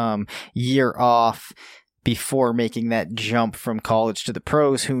sidelined, year off before making that jump from college to the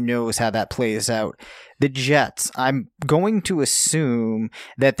pros. Who knows how that plays out? The Jets, I'm going to assume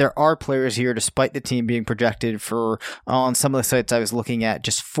that there are players here, despite the team being projected for, on some of the sites I was looking at,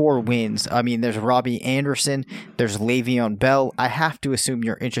 just 4 wins. I mean, there's Robbie Anderson, there's Le'Veon Bell. I have to assume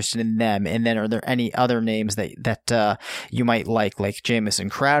you're interested in them. And then are there any other names that you might like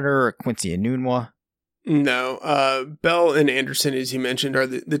Jamison Crowder or Quincy Enunwa? No, Bell and Anderson, as you mentioned, are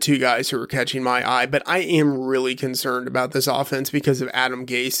the 2 guys who are catching my eye, but I am really concerned about this offense because of Adam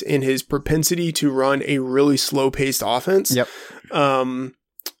Gase and his propensity to run a really slow-paced offense. Yep.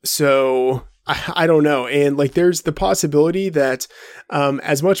 So I don't know. And like, there's the possibility that,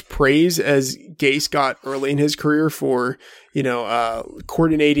 as much praise as Gase got early in his career for,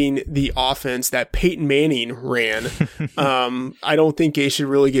 coordinating the offense that Peyton Manning ran, I don't think Gase should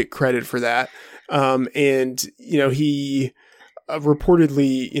really get credit for that. And he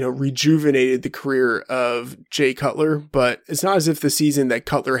reportedly, rejuvenated the career of Jay Cutler, but it's not as if the season that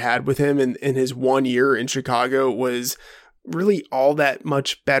Cutler had with him in his 1 year in Chicago was really all that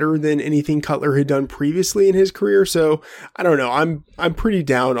much better than anything Cutler had done previously in his career. So I don't know. I'm pretty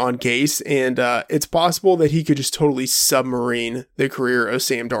down on Gase, and it's possible that he could just totally submarine the career of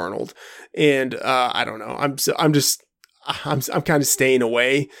Sam Darnold. And I don't know. I'm kind of staying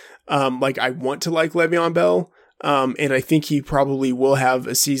away. I want to like Le'Veon Bell, and I think he probably will have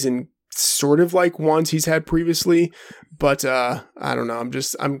a season sort of like ones he's had previously, but I don't know.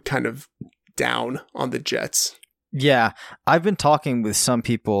 I'm kind of down on the Jets. Yeah, I've been talking with some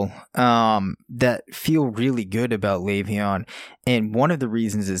people that feel really good about Le'Veon, and one of the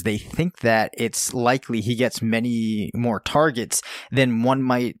reasons is they think that it's likely he gets many more targets than one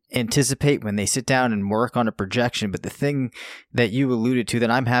might anticipate when they sit down and work on a projection. But the thing that you alluded to that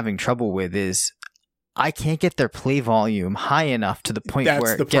I'm having trouble with is I can't get their play volume high enough to the point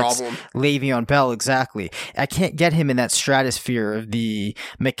where it gets Le'Veon Bell. Exactly. I can't get him in that stratosphere of the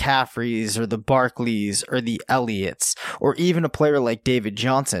McCaffreys or the Barkleys or the Elliots, or even a player like David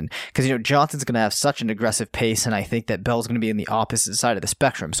Johnson, because Johnson's going to have such an aggressive pace, and I think that Bell's going to be in the opposite side of the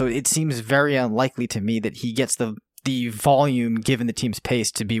spectrum. So it seems very unlikely to me that he gets the volume given the team's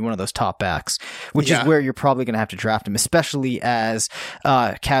pace to be one of those top backs, which is where you're probably going to have to draft him, especially as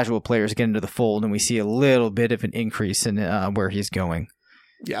casual players get into the fold and we see a little bit of an increase in where he's going.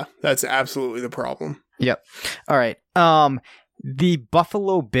 Yeah, that's absolutely the problem. Yep. All right. The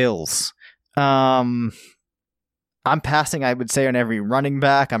Buffalo Bills. I'm passing, I would say, on every running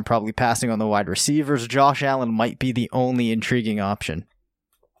back. I'm probably passing on the wide receivers. Josh Allen might be the only intriguing option.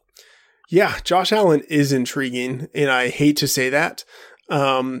 Yeah, Josh Allen is intriguing, and I hate to say that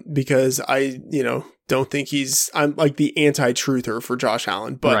because I, don't think I'm like the anti-truther for Josh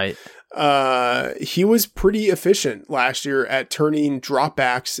Allen, but he was pretty efficient last year at turning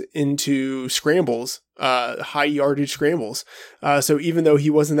dropbacks into scrambles, high yardage scrambles. So even though he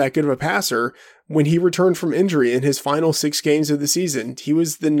wasn't that good of a passer, when he returned from injury in his final 6 games of the season, he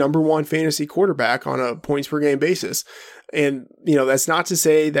was the number 1 fantasy quarterback on a points per game basis. And, that's not to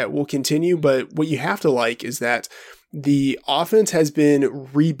say that will continue, but what you have to like is that the offense has been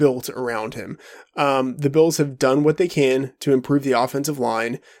rebuilt around him. The Bills have done what they can to improve the offensive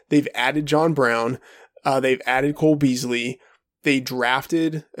line. They've added John Brown. They've added Cole Beasley. They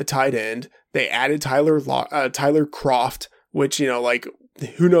drafted a tight end. They added Tyler Croft, which,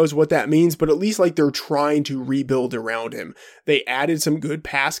 who knows what that means, but at least they're trying to rebuild around him. They added some good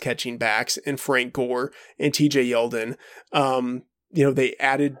pass catching backs in Frank Gore and TJ Yeldon. They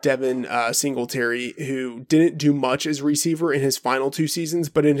added Devin Singletary, who didn't do much as receiver in his final 2 seasons,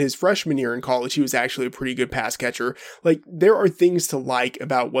 but in his freshman year in college, he was actually a pretty good pass catcher. There are things to like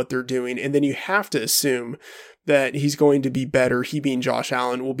about what they're doing, and then you have to assume that he's going to be better. He being Josh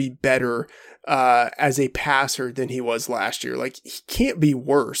Allen will be better as a passer than he was last year. He can't be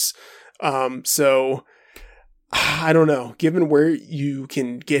worse. So I don't know, given where you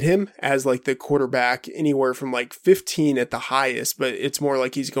can get him as the quarterback anywhere from 15 at the highest, but it's more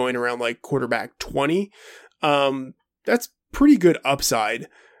like he's going around quarterback 20. That's pretty good upside.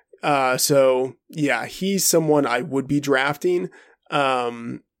 So yeah, he's someone I would be drafting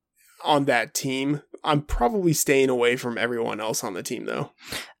on that team. I'm probably staying away from everyone else on the team, though.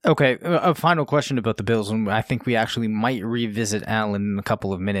 Okay, a final question about the Bills, and I think we actually might revisit Allen in a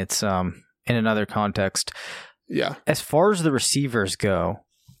couple of minutes in another context. Yeah. As far as the receivers go,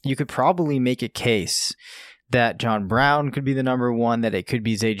 you could probably make a case that John Brown could be the number one, that it could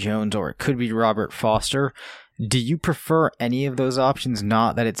be Zay Jones, or it could be Robert Foster. Do you prefer any of those options?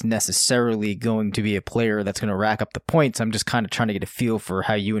 Not that it's necessarily going to be a player that's going to rack up the points. I'm just kind of trying to get a feel for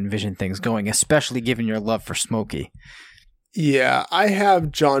how you envision things going, especially given your love for Smokey. Yeah, I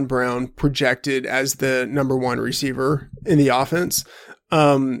have John Brown projected as the number one receiver in the offense.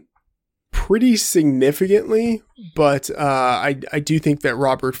 Pretty significantly, but I do think that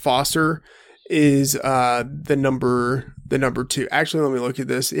Robert Foster is the number 2. Actually, let me look at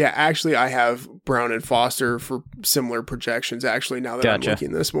this. Yeah, actually, I have Brown and Foster for similar projections. Actually, now that I'm looking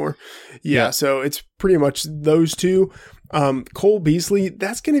at this more, yeah. So it's pretty much those two. Cole Beasley,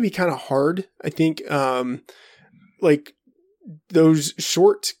 that's going to be kind of hard. I think, those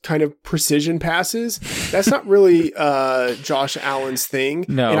short kind of precision passes, that's not really Josh Allen's thing.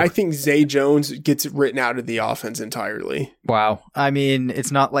 No. And I think Zay Jones gets written out of the offense entirely. Wow. I mean,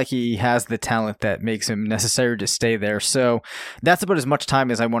 it's not like he has the talent that makes him necessary to stay there. So that's about as much time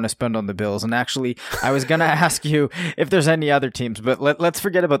as I want to spend on the Bills. And actually, I was going to ask you if there's any other teams, but let's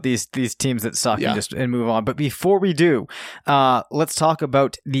forget about these teams that suck and move on. But before we do, let's talk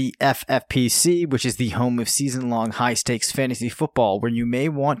about the FFPC, which is the home of season-long high-stakes fantasy football, where you may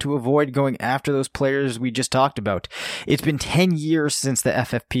want to avoid going after those players we just talked about. It's been 10 years since the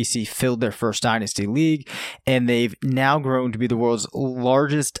FFPC filled their first dynasty league, and they've now grown to be the world's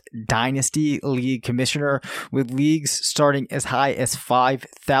largest dynasty league commissioner, with leagues starting as high as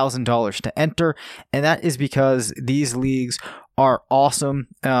 $5,000 to enter. And that is because these leagues are awesome.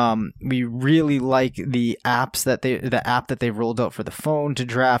 We really like the app that they've rolled out for the phone to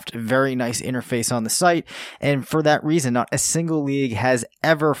draft. Very nice interface on the site, and for that reason, not a single league has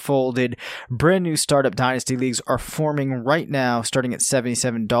ever folded. Brand new startup dynasty leagues are forming right now, starting at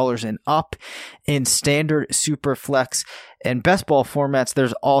 $77 and up in standard, super flex, and best ball formats.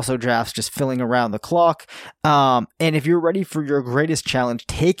 There's also drafts just filling around the clock. And if you're ready for your greatest challenge,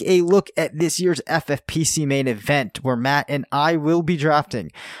 take a look at this year's FFPC main event, where Matt and I will be drafting.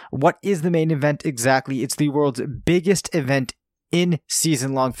 What is the main event exactly? It's the world's biggest event in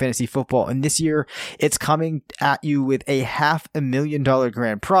season-long fantasy football, and this year it's coming at you with a $500,000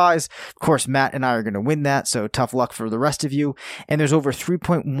 grand prize. Of course, Matt and I are going to win that, so tough luck for the rest of you. And there's over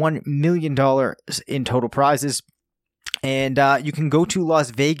 $3.1 million in total prizes. And you can go to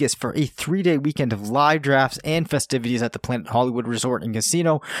Las Vegas for a 3-day weekend of live drafts and festivities at the Planet Hollywood Resort and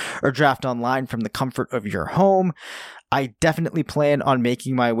Casino, or draft online from the comfort of your home. I definitely plan on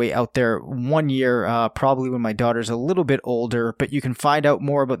making my way out there one year, probably when my daughter's a little bit older, but you can find out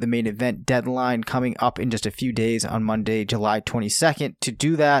more about the main event deadline coming up in just a few days on Monday, July 22nd. To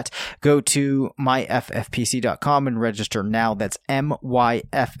do that, go to myffpc.com and register now. That's myffpc.com,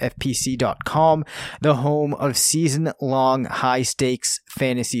 the home of season-long high-stakes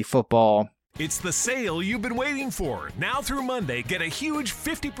fantasy football. It's the sale you've been waiting for. Now through Monday, get a huge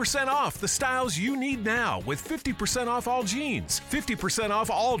 50% off the styles you need now, with 50% off all jeans, 50%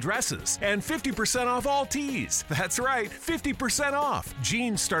 off all dresses, and 50% off all tees. That's right, 50% off.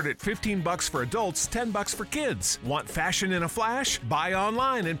 Jeans start at $15 for adults, $10 for kids. Want fashion in a flash? Buy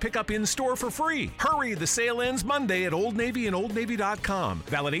online and pick up in-store for free. Hurry, the sale ends Monday at Old Navy and OldNavy.com.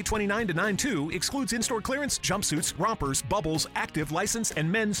 Valid 8/29 to 9/2, excludes in-store clearance, jumpsuits, rompers, bubbles, active, license,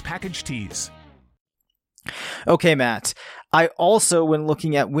 and men's package tees. Okay, Matt. I also, when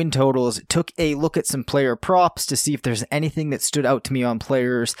looking at win totals, took a look at some player props to see if there's anything that stood out to me on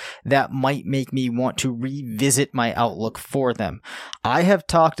players that might make me want to revisit my outlook for them. I have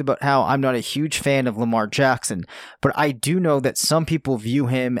talked about how I'm not a huge fan of Lamar Jackson, but I do know that some people view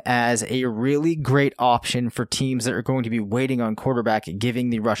him as a really great option for teams that are going to be waiting on quarterback and giving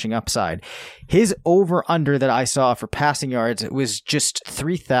the rushing upside. His over-under that I saw for passing yards was just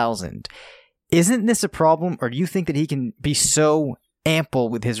 3,000. Isn't this a problem, or do you think that he can be so ample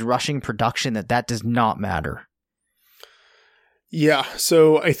with his rushing production that does not matter? Yeah,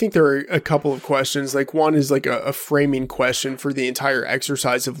 so I think there are a couple of questions. Like, one is like a framing question for the entire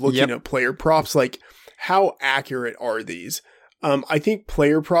exercise of looking at player props. Like, how accurate are these? I think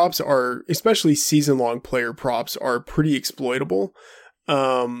player props are, especially season-long player props, are pretty exploitable.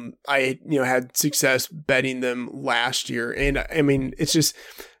 I had success betting them last year, and I mean, it's just,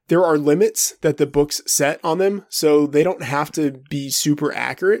 there are limits that the books set on them, so they don't have to be super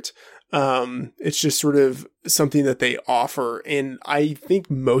accurate. It's just sort of something that they offer. And I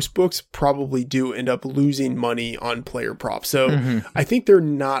think most books probably do end up losing money on player props. So I think they're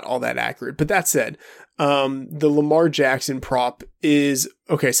not all that accurate. But that said, the Lamar Jackson prop is,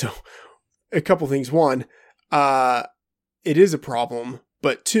 okay, so a couple things. One, it is a problem,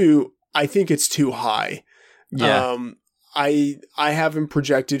 but two, I think it's too high. Yeah. I have him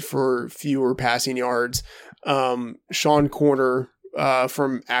projected for fewer passing yards. Sean Corner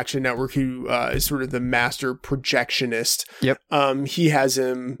from Action Network, who is sort of the master projectionist. Yep. He has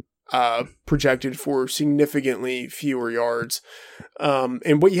him projected for significantly fewer yards.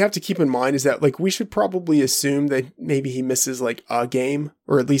 And what you have to keep in mind is that, like, we should probably assume that maybe he misses like a game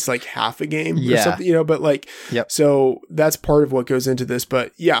or at least like half a game or something, but like, so that's part of what goes into this.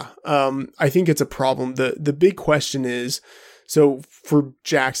 But yeah, I think it's a problem. The big question is, so for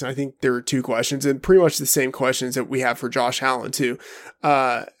Jackson, I think there are two questions, and pretty much the same questions that we have for Josh Allen too.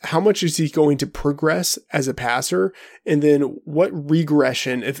 How much is he going to progress as a passer? And then what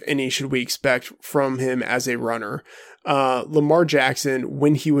regression, if any, should we expect from him as a runner? Lamar Jackson,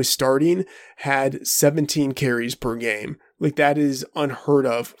 when he was starting, had 17 carries per game. Like, that is unheard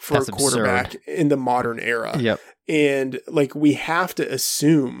of for a quarterback in the modern era. Yep. And like, we have to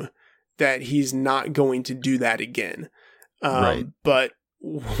assume that he's not going to do that again. Right. But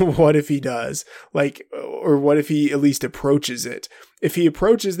what if he does? Like, or what if he at least approaches it? If he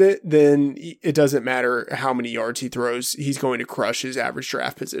approaches it, then it doesn't matter how many yards he throws. He's going to crush his average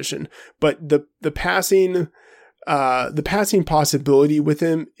draft position. But the passing possibility with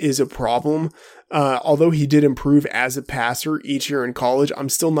him is a problem. Although he did improve as a passer each year in college, I'm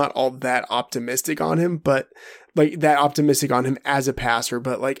still not all that optimistic on him, but like that optimistic on him as a passer.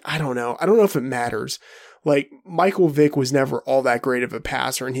 But like, I don't know if it matters. Like, Michael Vick was never all that great of a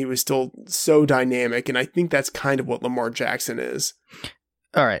passer, and he was still so dynamic. And I think that's kind of what Lamar Jackson is.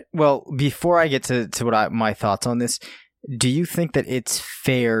 All right. Well, before I get to what my thoughts on this, do you think that it's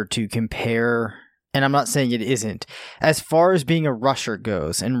fair to compare, and I'm not saying it isn't, as far as being a rusher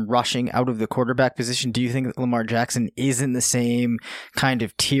goes and rushing out of the quarterback position, do you think that Lamar Jackson is in the same kind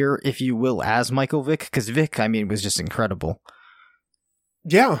of tier, if you will, as Michael Vick? Because Vick, I mean, was just incredible.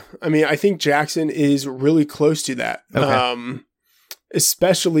 Yeah, I mean, I think Jackson is really close to that. Okay.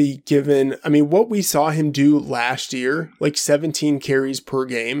 Especially given, I mean, what we saw him do last year, like 17 carries per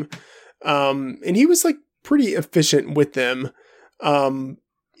game. And he was like pretty efficient with them.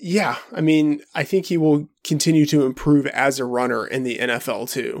 Yeah, I mean, I think he will continue to improve as a runner in the NFL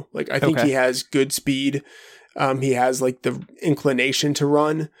too. Like, I think he has good speed. He has like the inclination to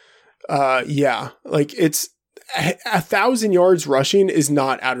run. Yeah, like it's 1,000 yards rushing is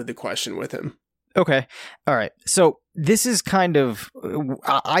not out of the question with him. Okay. All right. So this is kind of,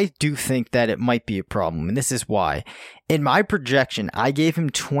 I do think that it might be a problem, and this is why. In my projection, I gave him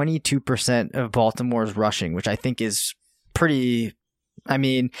 22% of Baltimore's rushing, which I think is pretty, I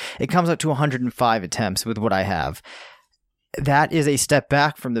mean, it comes up to 105 attempts with what I have. That is a step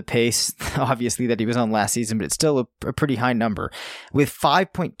back from the pace, obviously, that he was on last season, but it's still a pretty high number. With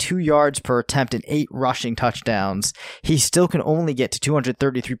 5.2 yards per attempt and 8 rushing touchdowns, he still can only get to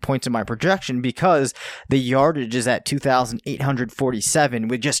 233 points in my projection because the yardage is at 2,847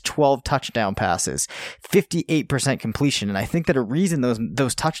 with just 12 touchdown passes, 58% completion. And I think that a reason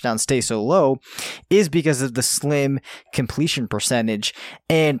those touchdowns stay so low is because of the slim completion percentage.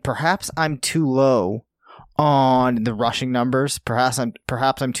 And perhaps I'm too low on the rushing numbers. Perhaps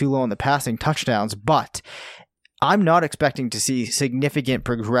I'm too low on the passing touchdowns, but I'm not expecting to see significant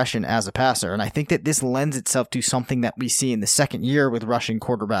progression as a passer. And I think that this lends itself to something that we see in the second year with rushing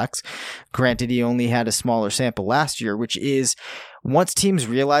quarterbacks. Granted, he only had a smaller sample last year, which is once teams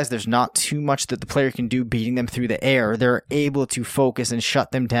realize there's not too much that the player can do beating them through the air, they're able to focus and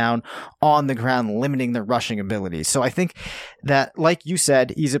shut them down on the ground, limiting their rushing abilities. So I think that, like you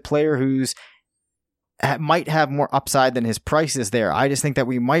said, he's a player who's might have more upside than his price is there. I just think that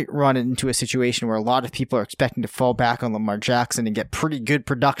we might run into a situation where a lot of people are expecting to fall back on Lamar Jackson and get pretty good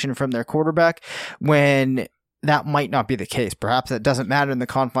production from their quarterback when that might not be the case. Perhaps that doesn't matter in the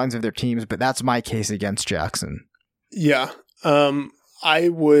confines of their teams, but that's my case against Jackson. Yeah. I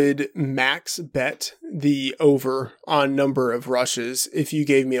would max bet the over on number of rushes if you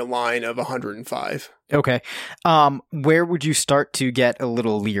gave me a line of 105. Okay. Where would you start to get a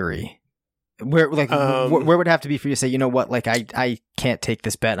little leery? Where would it have to be for you to say, you know what, like I can't take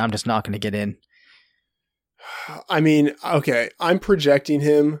this bet. I'm just not going to get in. I mean, okay, I'm projecting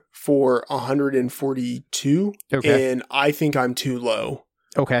him for 142, and I think I'm too low.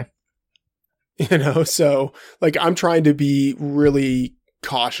 Okay. So like I'm trying to be really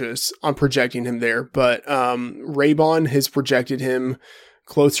cautious on projecting him there, but Raybon has projected him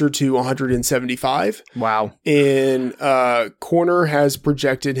closer to 175. Wow. And Corner has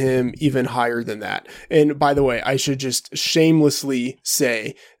projected him even higher than that. And by the way, I should just shamelessly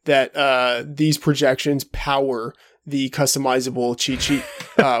say that these projections power the customizable cheat sheet,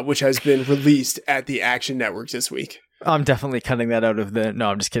 which has been released at the Action Network this week. I'm definitely cutting that out of the... No,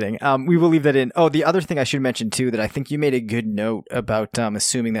 I'm just kidding. We will leave that in. Oh, the other thing I should mention, too, that I think you made a good note about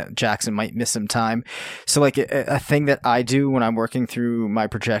assuming that Jackson might miss some time. So, like, a thing that I do when I'm working through my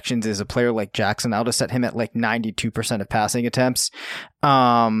projections is a player like Jackson, I'll just set him at, like, 92% of passing attempts.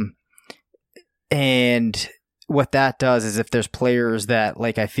 And what that does is if there's players that,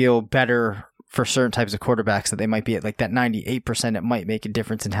 like, I feel better for certain types of quarterbacks that they might be at like that 98%, it might make a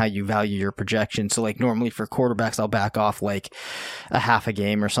difference in how you value your projection. So like normally for quarterbacks, I'll back off like a half a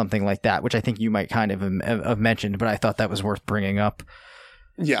game or something like that, which I think you might kind of have mentioned, but I thought that was worth bringing up.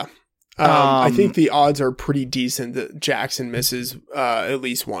 Yeah. I think the odds are pretty decent that Jackson misses at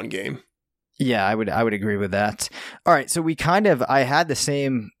least one game. Yeah, I would agree with that. All right, so I had the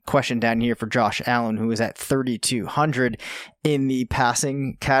same question down here for Josh Allen, who was at 3,200 in the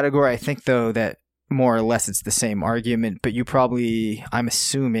passing category. I think, though, that more or less it's the same argument, but you probably, I'm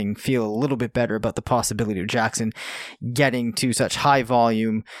assuming, feel a little bit better about the possibility of Jackson getting to such high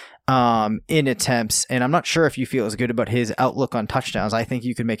volume in attempts, and I'm not sure if you feel as good about his outlook on touchdowns. I think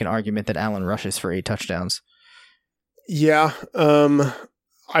you could make an argument that Allen rushes for 8 touchdowns. Yeah,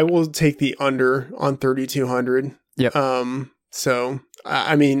 I will take the under on 3,200. Yep. So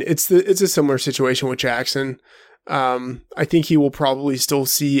I mean, it's a similar situation with Jackson. I think he will probably still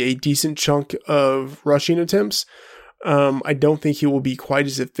see a decent chunk of rushing attempts. I don't think he will be quite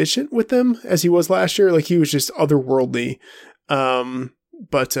as efficient with them as he was last year. Like he was just otherworldly.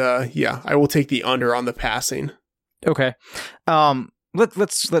 But yeah, I will take the under on the passing. Okay.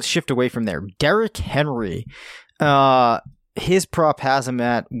 Let's shift away from there. Derrick Henry. His prop has him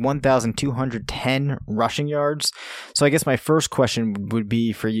at 1,210 rushing yards. So I guess my first question would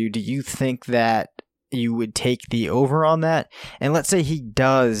be for you, do you think that you would take the over on that? And let's say he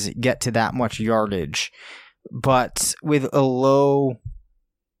does get to that much yardage, but with a low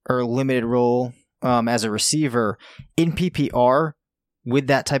or limited role as a receiver in PPR, with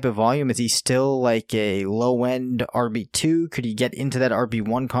that type of volume, is he still like a low-end RB2? Could he get into that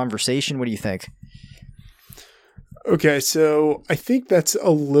RB1 conversation? What do you think? Okay, so I think that's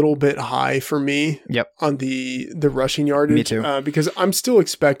a little bit high for me. Yep. On the rushing yardage. Me too. Because I'm still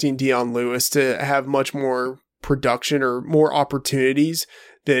expecting Dion Lewis to have much more production or more opportunities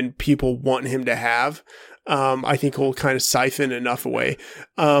than people want him to have. I think he'll kind of siphon enough away.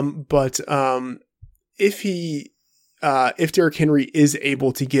 But if Derrick Henry is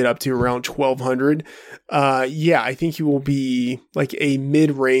able to get up to around 1,200, yeah, I think he will be like a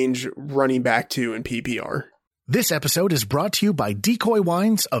mid-range running back 2 in PPR. This episode is brought to you by Decoy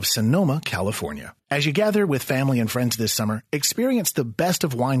Wines of Sonoma, California. As you gather with family and friends this summer, experience the best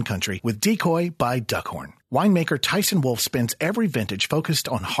of wine country with Decoy by Duckhorn. Winemaker Tyson Wolf spends every vintage focused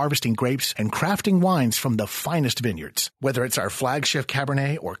on harvesting grapes and crafting wines from the finest vineyards. Whether it's our flagship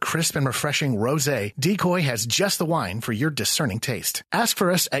Cabernet or crisp and refreshing Rosé, Decoy has just the wine for your discerning taste. Ask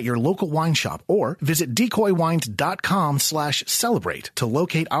for us at your local wine shop or visit decoywines.com/celebrate to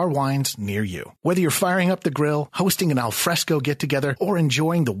locate our wines near you. Whether you're firing up the grill, hosting an alfresco get-together, or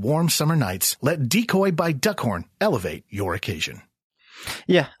enjoying the warm summer nights, let Decoy by Duckhorn elevate your occasion.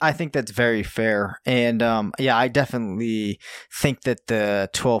 Yeah, I think that's very fair. And yeah, I definitely think that the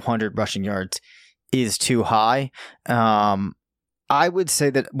 1,200 rushing yards is too high. I would say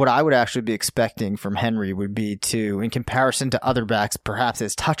that what I would actually be expecting from Henry would be to, in comparison to other backs, perhaps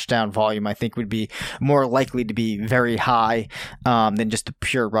his touchdown volume, I think would be more likely to be very high than just the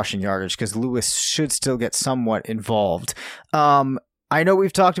pure rushing yardage, because Lewis should still get somewhat involved. I know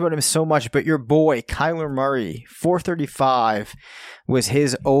we've talked about him so much, but your boy, Kyler Murray, 435 was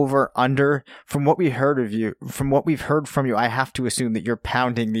his over-under. From what we've heard from you, I have to assume that you're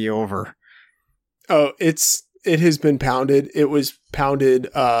pounding the over. Oh, it has been pounded. It was pounded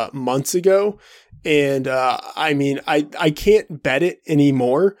months ago. And I can't bet it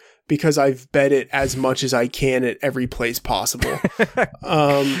anymore because I've bet it as much as I can at every place possible.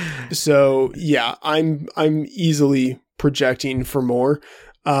 So yeah, I'm easily projecting for more.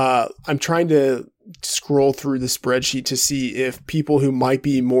 I'm trying to scroll through the spreadsheet to see if people who might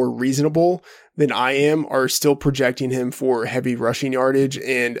be more reasonable than I am are still projecting him for heavy rushing yardage.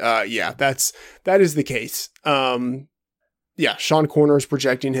 And that is the case. Sean Corner is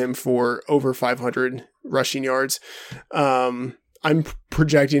projecting him for over 500 rushing yards. I'm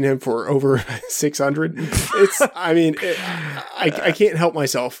projecting him for over 600. I can't help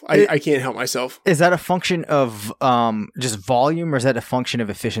myself. I can't help myself. Is that a function of just volume, or is that a function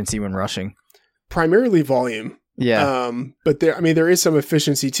of efficiency when rushing? Primarily volume. Yeah. But there is some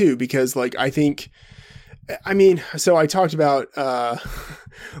efficiency too, because so I talked about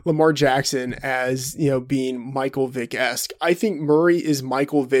Lamar Jackson as, being Michael Vick-esque. I think Murray is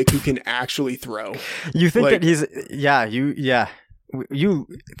Michael Vick who can actually throw. You think that he's, you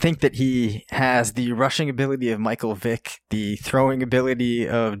think that he has the rushing ability of Michael Vick, the throwing ability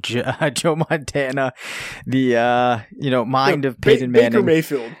of Joe Montana, the mind of Peyton Manning.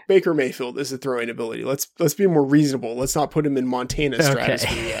 Baker Mayfield is the throwing ability. Let's be more reasonable. Let's not put him in Montana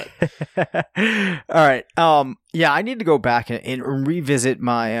stratosphere yet. All right. I need to go back and revisit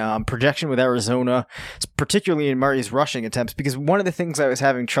my projection with Arizona, particularly in Murray's rushing attempts, because one of the things I was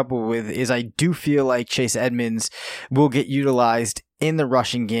having trouble with is I do feel like Chase Edmonds will get utilized in the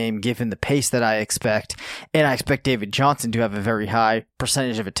rushing game given the pace that I expect, and I expect David Johnson to have a very high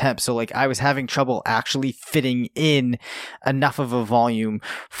percentage of attempts. So I was having trouble actually fitting in enough of a volume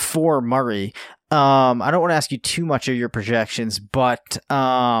for Murray. I don't want to ask you too much of your projections, but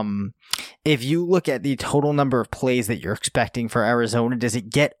if you look at the total number of plays that you're expecting for Arizona, does it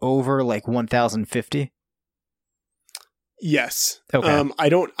get over 1,050? Yes. Okay. I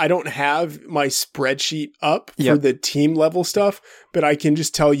don't have my spreadsheet up for the team level stuff, but I can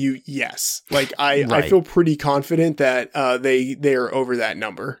just tell you yes. I feel pretty confident that they are over that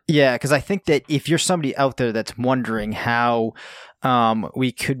number. Yeah, because I think that if you're somebody out there that's wondering how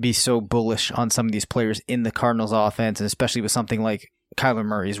we could be so bullish on some of these players in the Cardinals offense, and especially with something like Kyler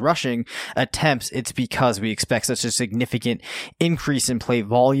Murray's rushing attempts, it's because we expect such a significant increase in play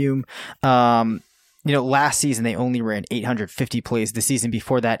volume. Last season they only ran 850 plays. The season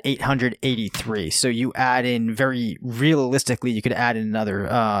before that, 883. So you add in, very realistically, you could add in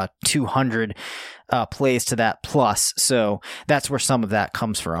another 200 plays to that plus. So that's where some of that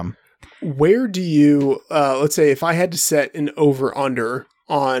comes from. Where do you, let's say if I had to set an over-under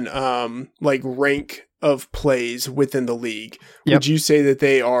on rank of plays within the league, would you say that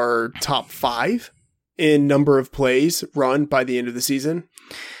they are top 5 in number of plays run by the end of the season?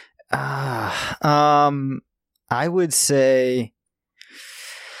 I would say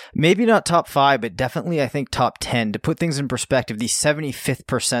maybe not top 5, but definitely I think top 10. To put things in perspective, the 75th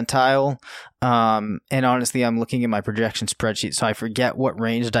percentile, and honestly, I'm looking at my projection spreadsheet, so I forget what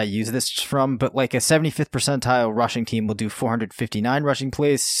range did I use this from, but a 75th percentile rushing team will do 459 rushing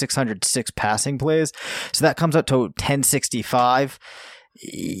plays, 606 passing plays. So that comes up to 1065.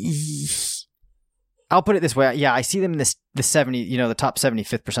 I'll put it this way. Yeah, I see them in the 70, the top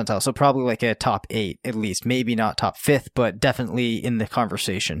 75th percentile. So probably a top 8 at least. Maybe not top 5th, but definitely in the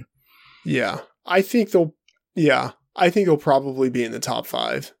conversation. Yeah, I think they'll probably be in the top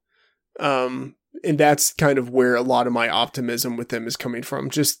 5. And that's kind of where a lot of my optimism with them is coming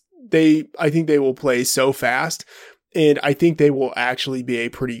from. I think they will play so fast, and I think they will actually be a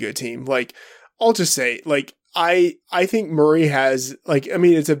pretty good team. I'll just say, I think Murray has,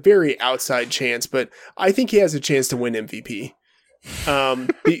 it's a very outside chance, but I think he has a chance to win MVP.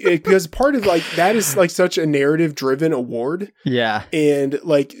 Because part of that is such a narrative driven award. Yeah. And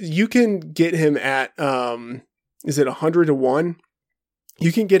you can get him at, is it 100-1?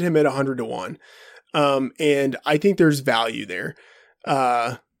 You can get him at 100-1. And I think there's value there.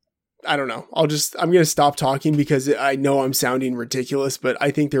 I don't know. I'm going to stop talking because I know I'm sounding ridiculous, but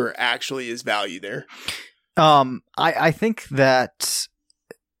I think there actually is value there. I think that,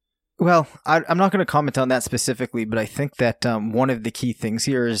 I'm not going to comment on that specifically, but I think that one of the key things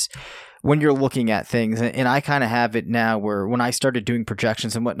here is when you're looking at things. And I kind of have it now where when I started doing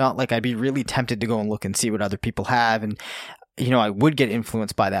projections and whatnot, like I'd be really tempted to go and look and see what other people have. And, I would get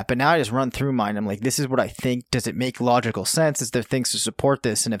influenced by that. But now I just run through mine. I'm like, this is what I think. Does it make logical sense? Is there things to support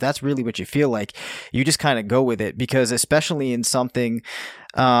this? And if that's really what you feel like, you just kind of go with it, because especially in something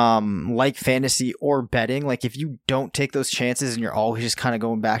like fantasy or betting, like if you don't take those chances and you're always just kind of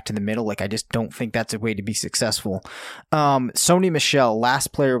going back to the middle, like I just don't think that's a way to be successful. Sony Michel,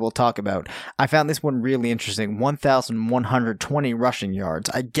 last player we'll talk about. I found this one really interesting. 1,120 rushing yards.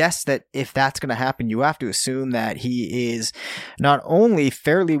 I guess that if that's going to happen, you have to assume that he is not only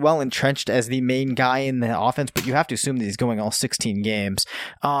fairly well entrenched as the main guy in the offense, but you have to assume that he's going all 16 games.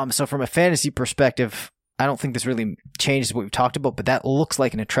 So from a fantasy perspective, I don't think this really changes what we've talked about, but that looks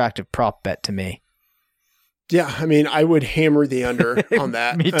like an attractive prop bet to me. Yeah, I mean, I would hammer the under on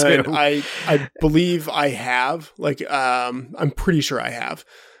that. Me too. And I believe I have. I'm pretty sure I have.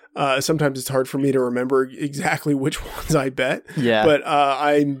 Sometimes it's hard for me to remember exactly which ones I bet. Yeah. But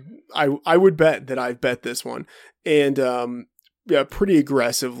I would bet that I've bet this one. And pretty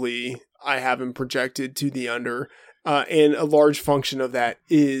aggressively, I have him projected to the under. And a large function of that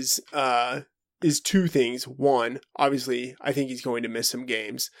is two things. One, obviously, I think he's going to miss some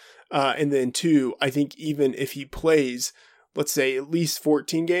games. And then two, I think even if he plays, let's say at least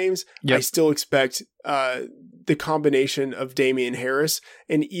 14 games, I still expect the combination of Damian Harris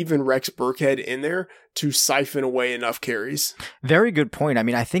and even Rex Burkhead in there to siphon away enough carries. Very good point. I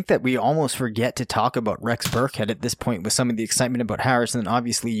mean, I think that we almost forget to talk about Rex Burkhead at this point with some of the excitement about Harris, and then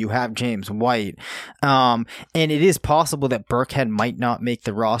obviously you have James White. And it is possible that Burkhead might not make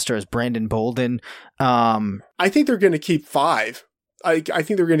the roster as Brandon Bolden. I think they're going to keep 5. I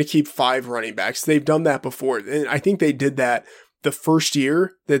think they're going to keep 5 running backs. They've done that before. And I think they did that the first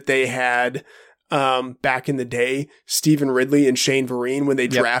year that they had back in the day, Stephen Ridley and Shane Vereen, when they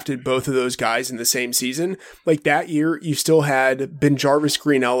drafted both of those guys in the same season. Like that year, you still had Ben-Jarvis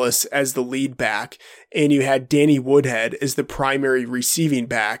Green-Ellis as the lead back, and you had Danny Woodhead as the primary receiving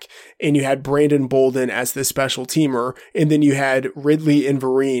back, and you had Brandon Bolden as the special teamer, and then you had Ridley and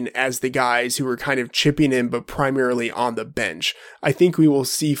Vereen as the guys who were kind of chipping in, but primarily on the bench. I think we will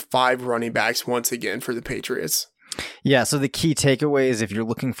see 5 running backs once again for the Patriots. Yeah, so the key takeaway is if you're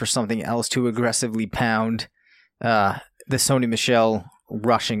looking for something else to aggressively pound, the Sony Michel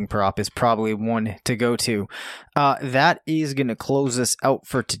rushing prop is probably one to go to. That is going to close us out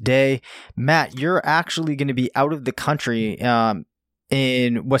for today. Matt, you're actually going to be out of the country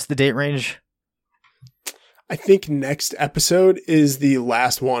in, what's the date range? I think next episode is the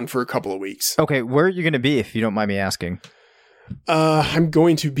last one for a couple of weeks. Okay, where are you going to be, if you don't mind me asking? I'm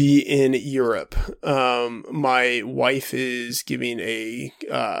going to be in Europe. My wife is giving a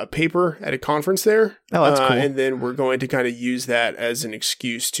paper at a conference there. Oh, that's cool. And then we're going to kind of use that as an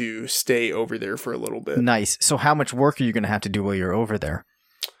excuse to stay over there for a little bit. Nice. So how much work are you going to have to do while you're over there?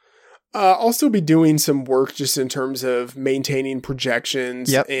 I'll still be doing some work just in terms of maintaining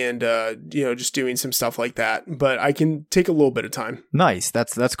projections and, just doing some stuff like that. But I can take a little bit of time. Nice.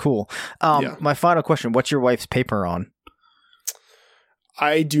 That's cool. My final question, what's your wife's paper on?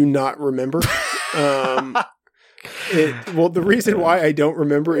 I do not remember. The reason why I don't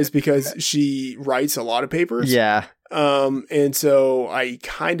remember is because she writes a lot of papers. Yeah. And so I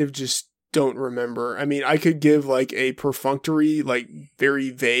kind of just don't remember. I mean, I could give like a perfunctory, like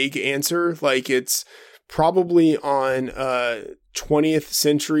very vague answer. Like it's probably on 20th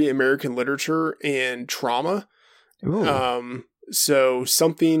century American literature and trauma. Ooh. So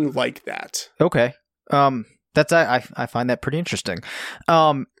something like that. Okay. I find that pretty interesting.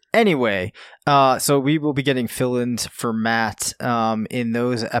 Anyway, so we will be getting fill-ins for Matt in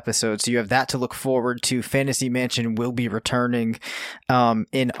those episodes. So you have that to look forward to. Fantasy Mansion will be returning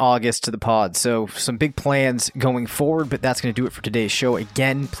in August to the pod. So some big plans going forward, but that's going to do it for today's show.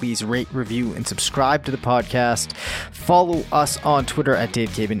 Again, please rate, review, and subscribe to the podcast. Follow us on Twitter at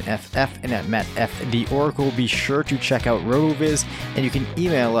DaveCabinFF and at MattFTheOracle. Be sure to check out RotoViz, and you can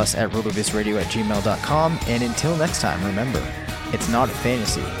email us at rotovizradio@gmail.com. And until next time, remember, it's not a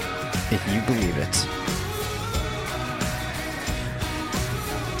fantasy if you believe it.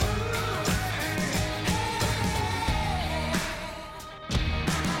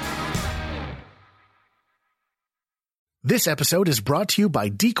 This episode is brought to you by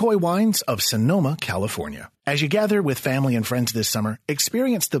Decoy Wines of Sonoma, California. As you gather with family and friends this summer,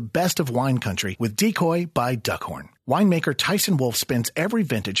 experience the best of wine country with Decoy by Duckhorn. Winemaker Tyson Wolf spends every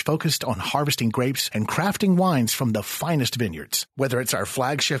vintage focused on harvesting grapes and crafting wines from the finest vineyards. Whether it's our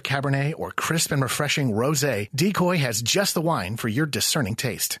flagship Cabernet or crisp and refreshing Rosé, Decoy has just the wine for your discerning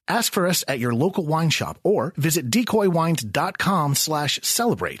taste. Ask for us at your local wine shop or visit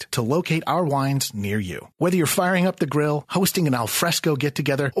decoywines.com/celebrate to locate our wines near you. Whether you're firing up the grill, hosting an alfresco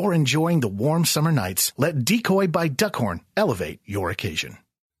get-together, or enjoying the warm summer nights, let Decoy by Duckhorn elevate your occasion.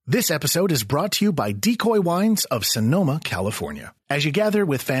 This episode is brought to you by Decoy Wines of Sonoma, California. As you gather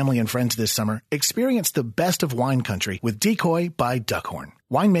with family and friends this summer, experience the best of wine country with Decoy by Duckhorn.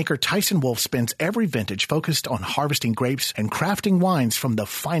 Winemaker Tyson Wolf spends every vintage focused on harvesting grapes and crafting wines from the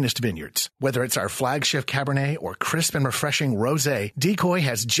finest vineyards. Whether it's our flagship Cabernet or crisp and refreshing Rosé, Decoy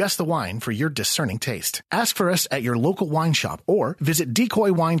has just the wine for your discerning taste. Ask for us at your local wine shop or visit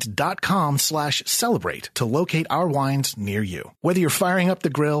decoywines.com/celebrate to locate our wines near you. Whether you're firing up the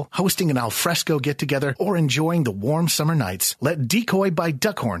grill, hosting an alfresco get-together, or enjoying the warm summer nights, let Decoy by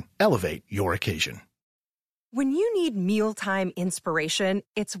Duckhorn elevate your occasion. When you need mealtime inspiration,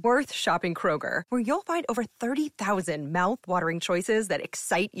 it's worth shopping Kroger, where you'll find over 30,000 mouth-watering choices that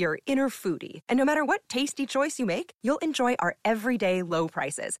excite your inner foodie. And no matter what tasty choice you make, you'll enjoy our everyday low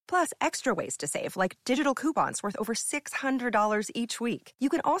prices, plus extra ways to save, like digital coupons worth over $600 each week. You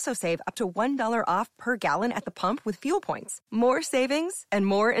can also save up to $1 off per gallon at the pump with fuel points. More savings and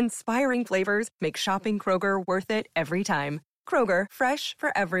more inspiring flavors make shopping Kroger worth it every time. Kroger, fresh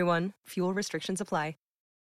for everyone. Fuel restrictions apply.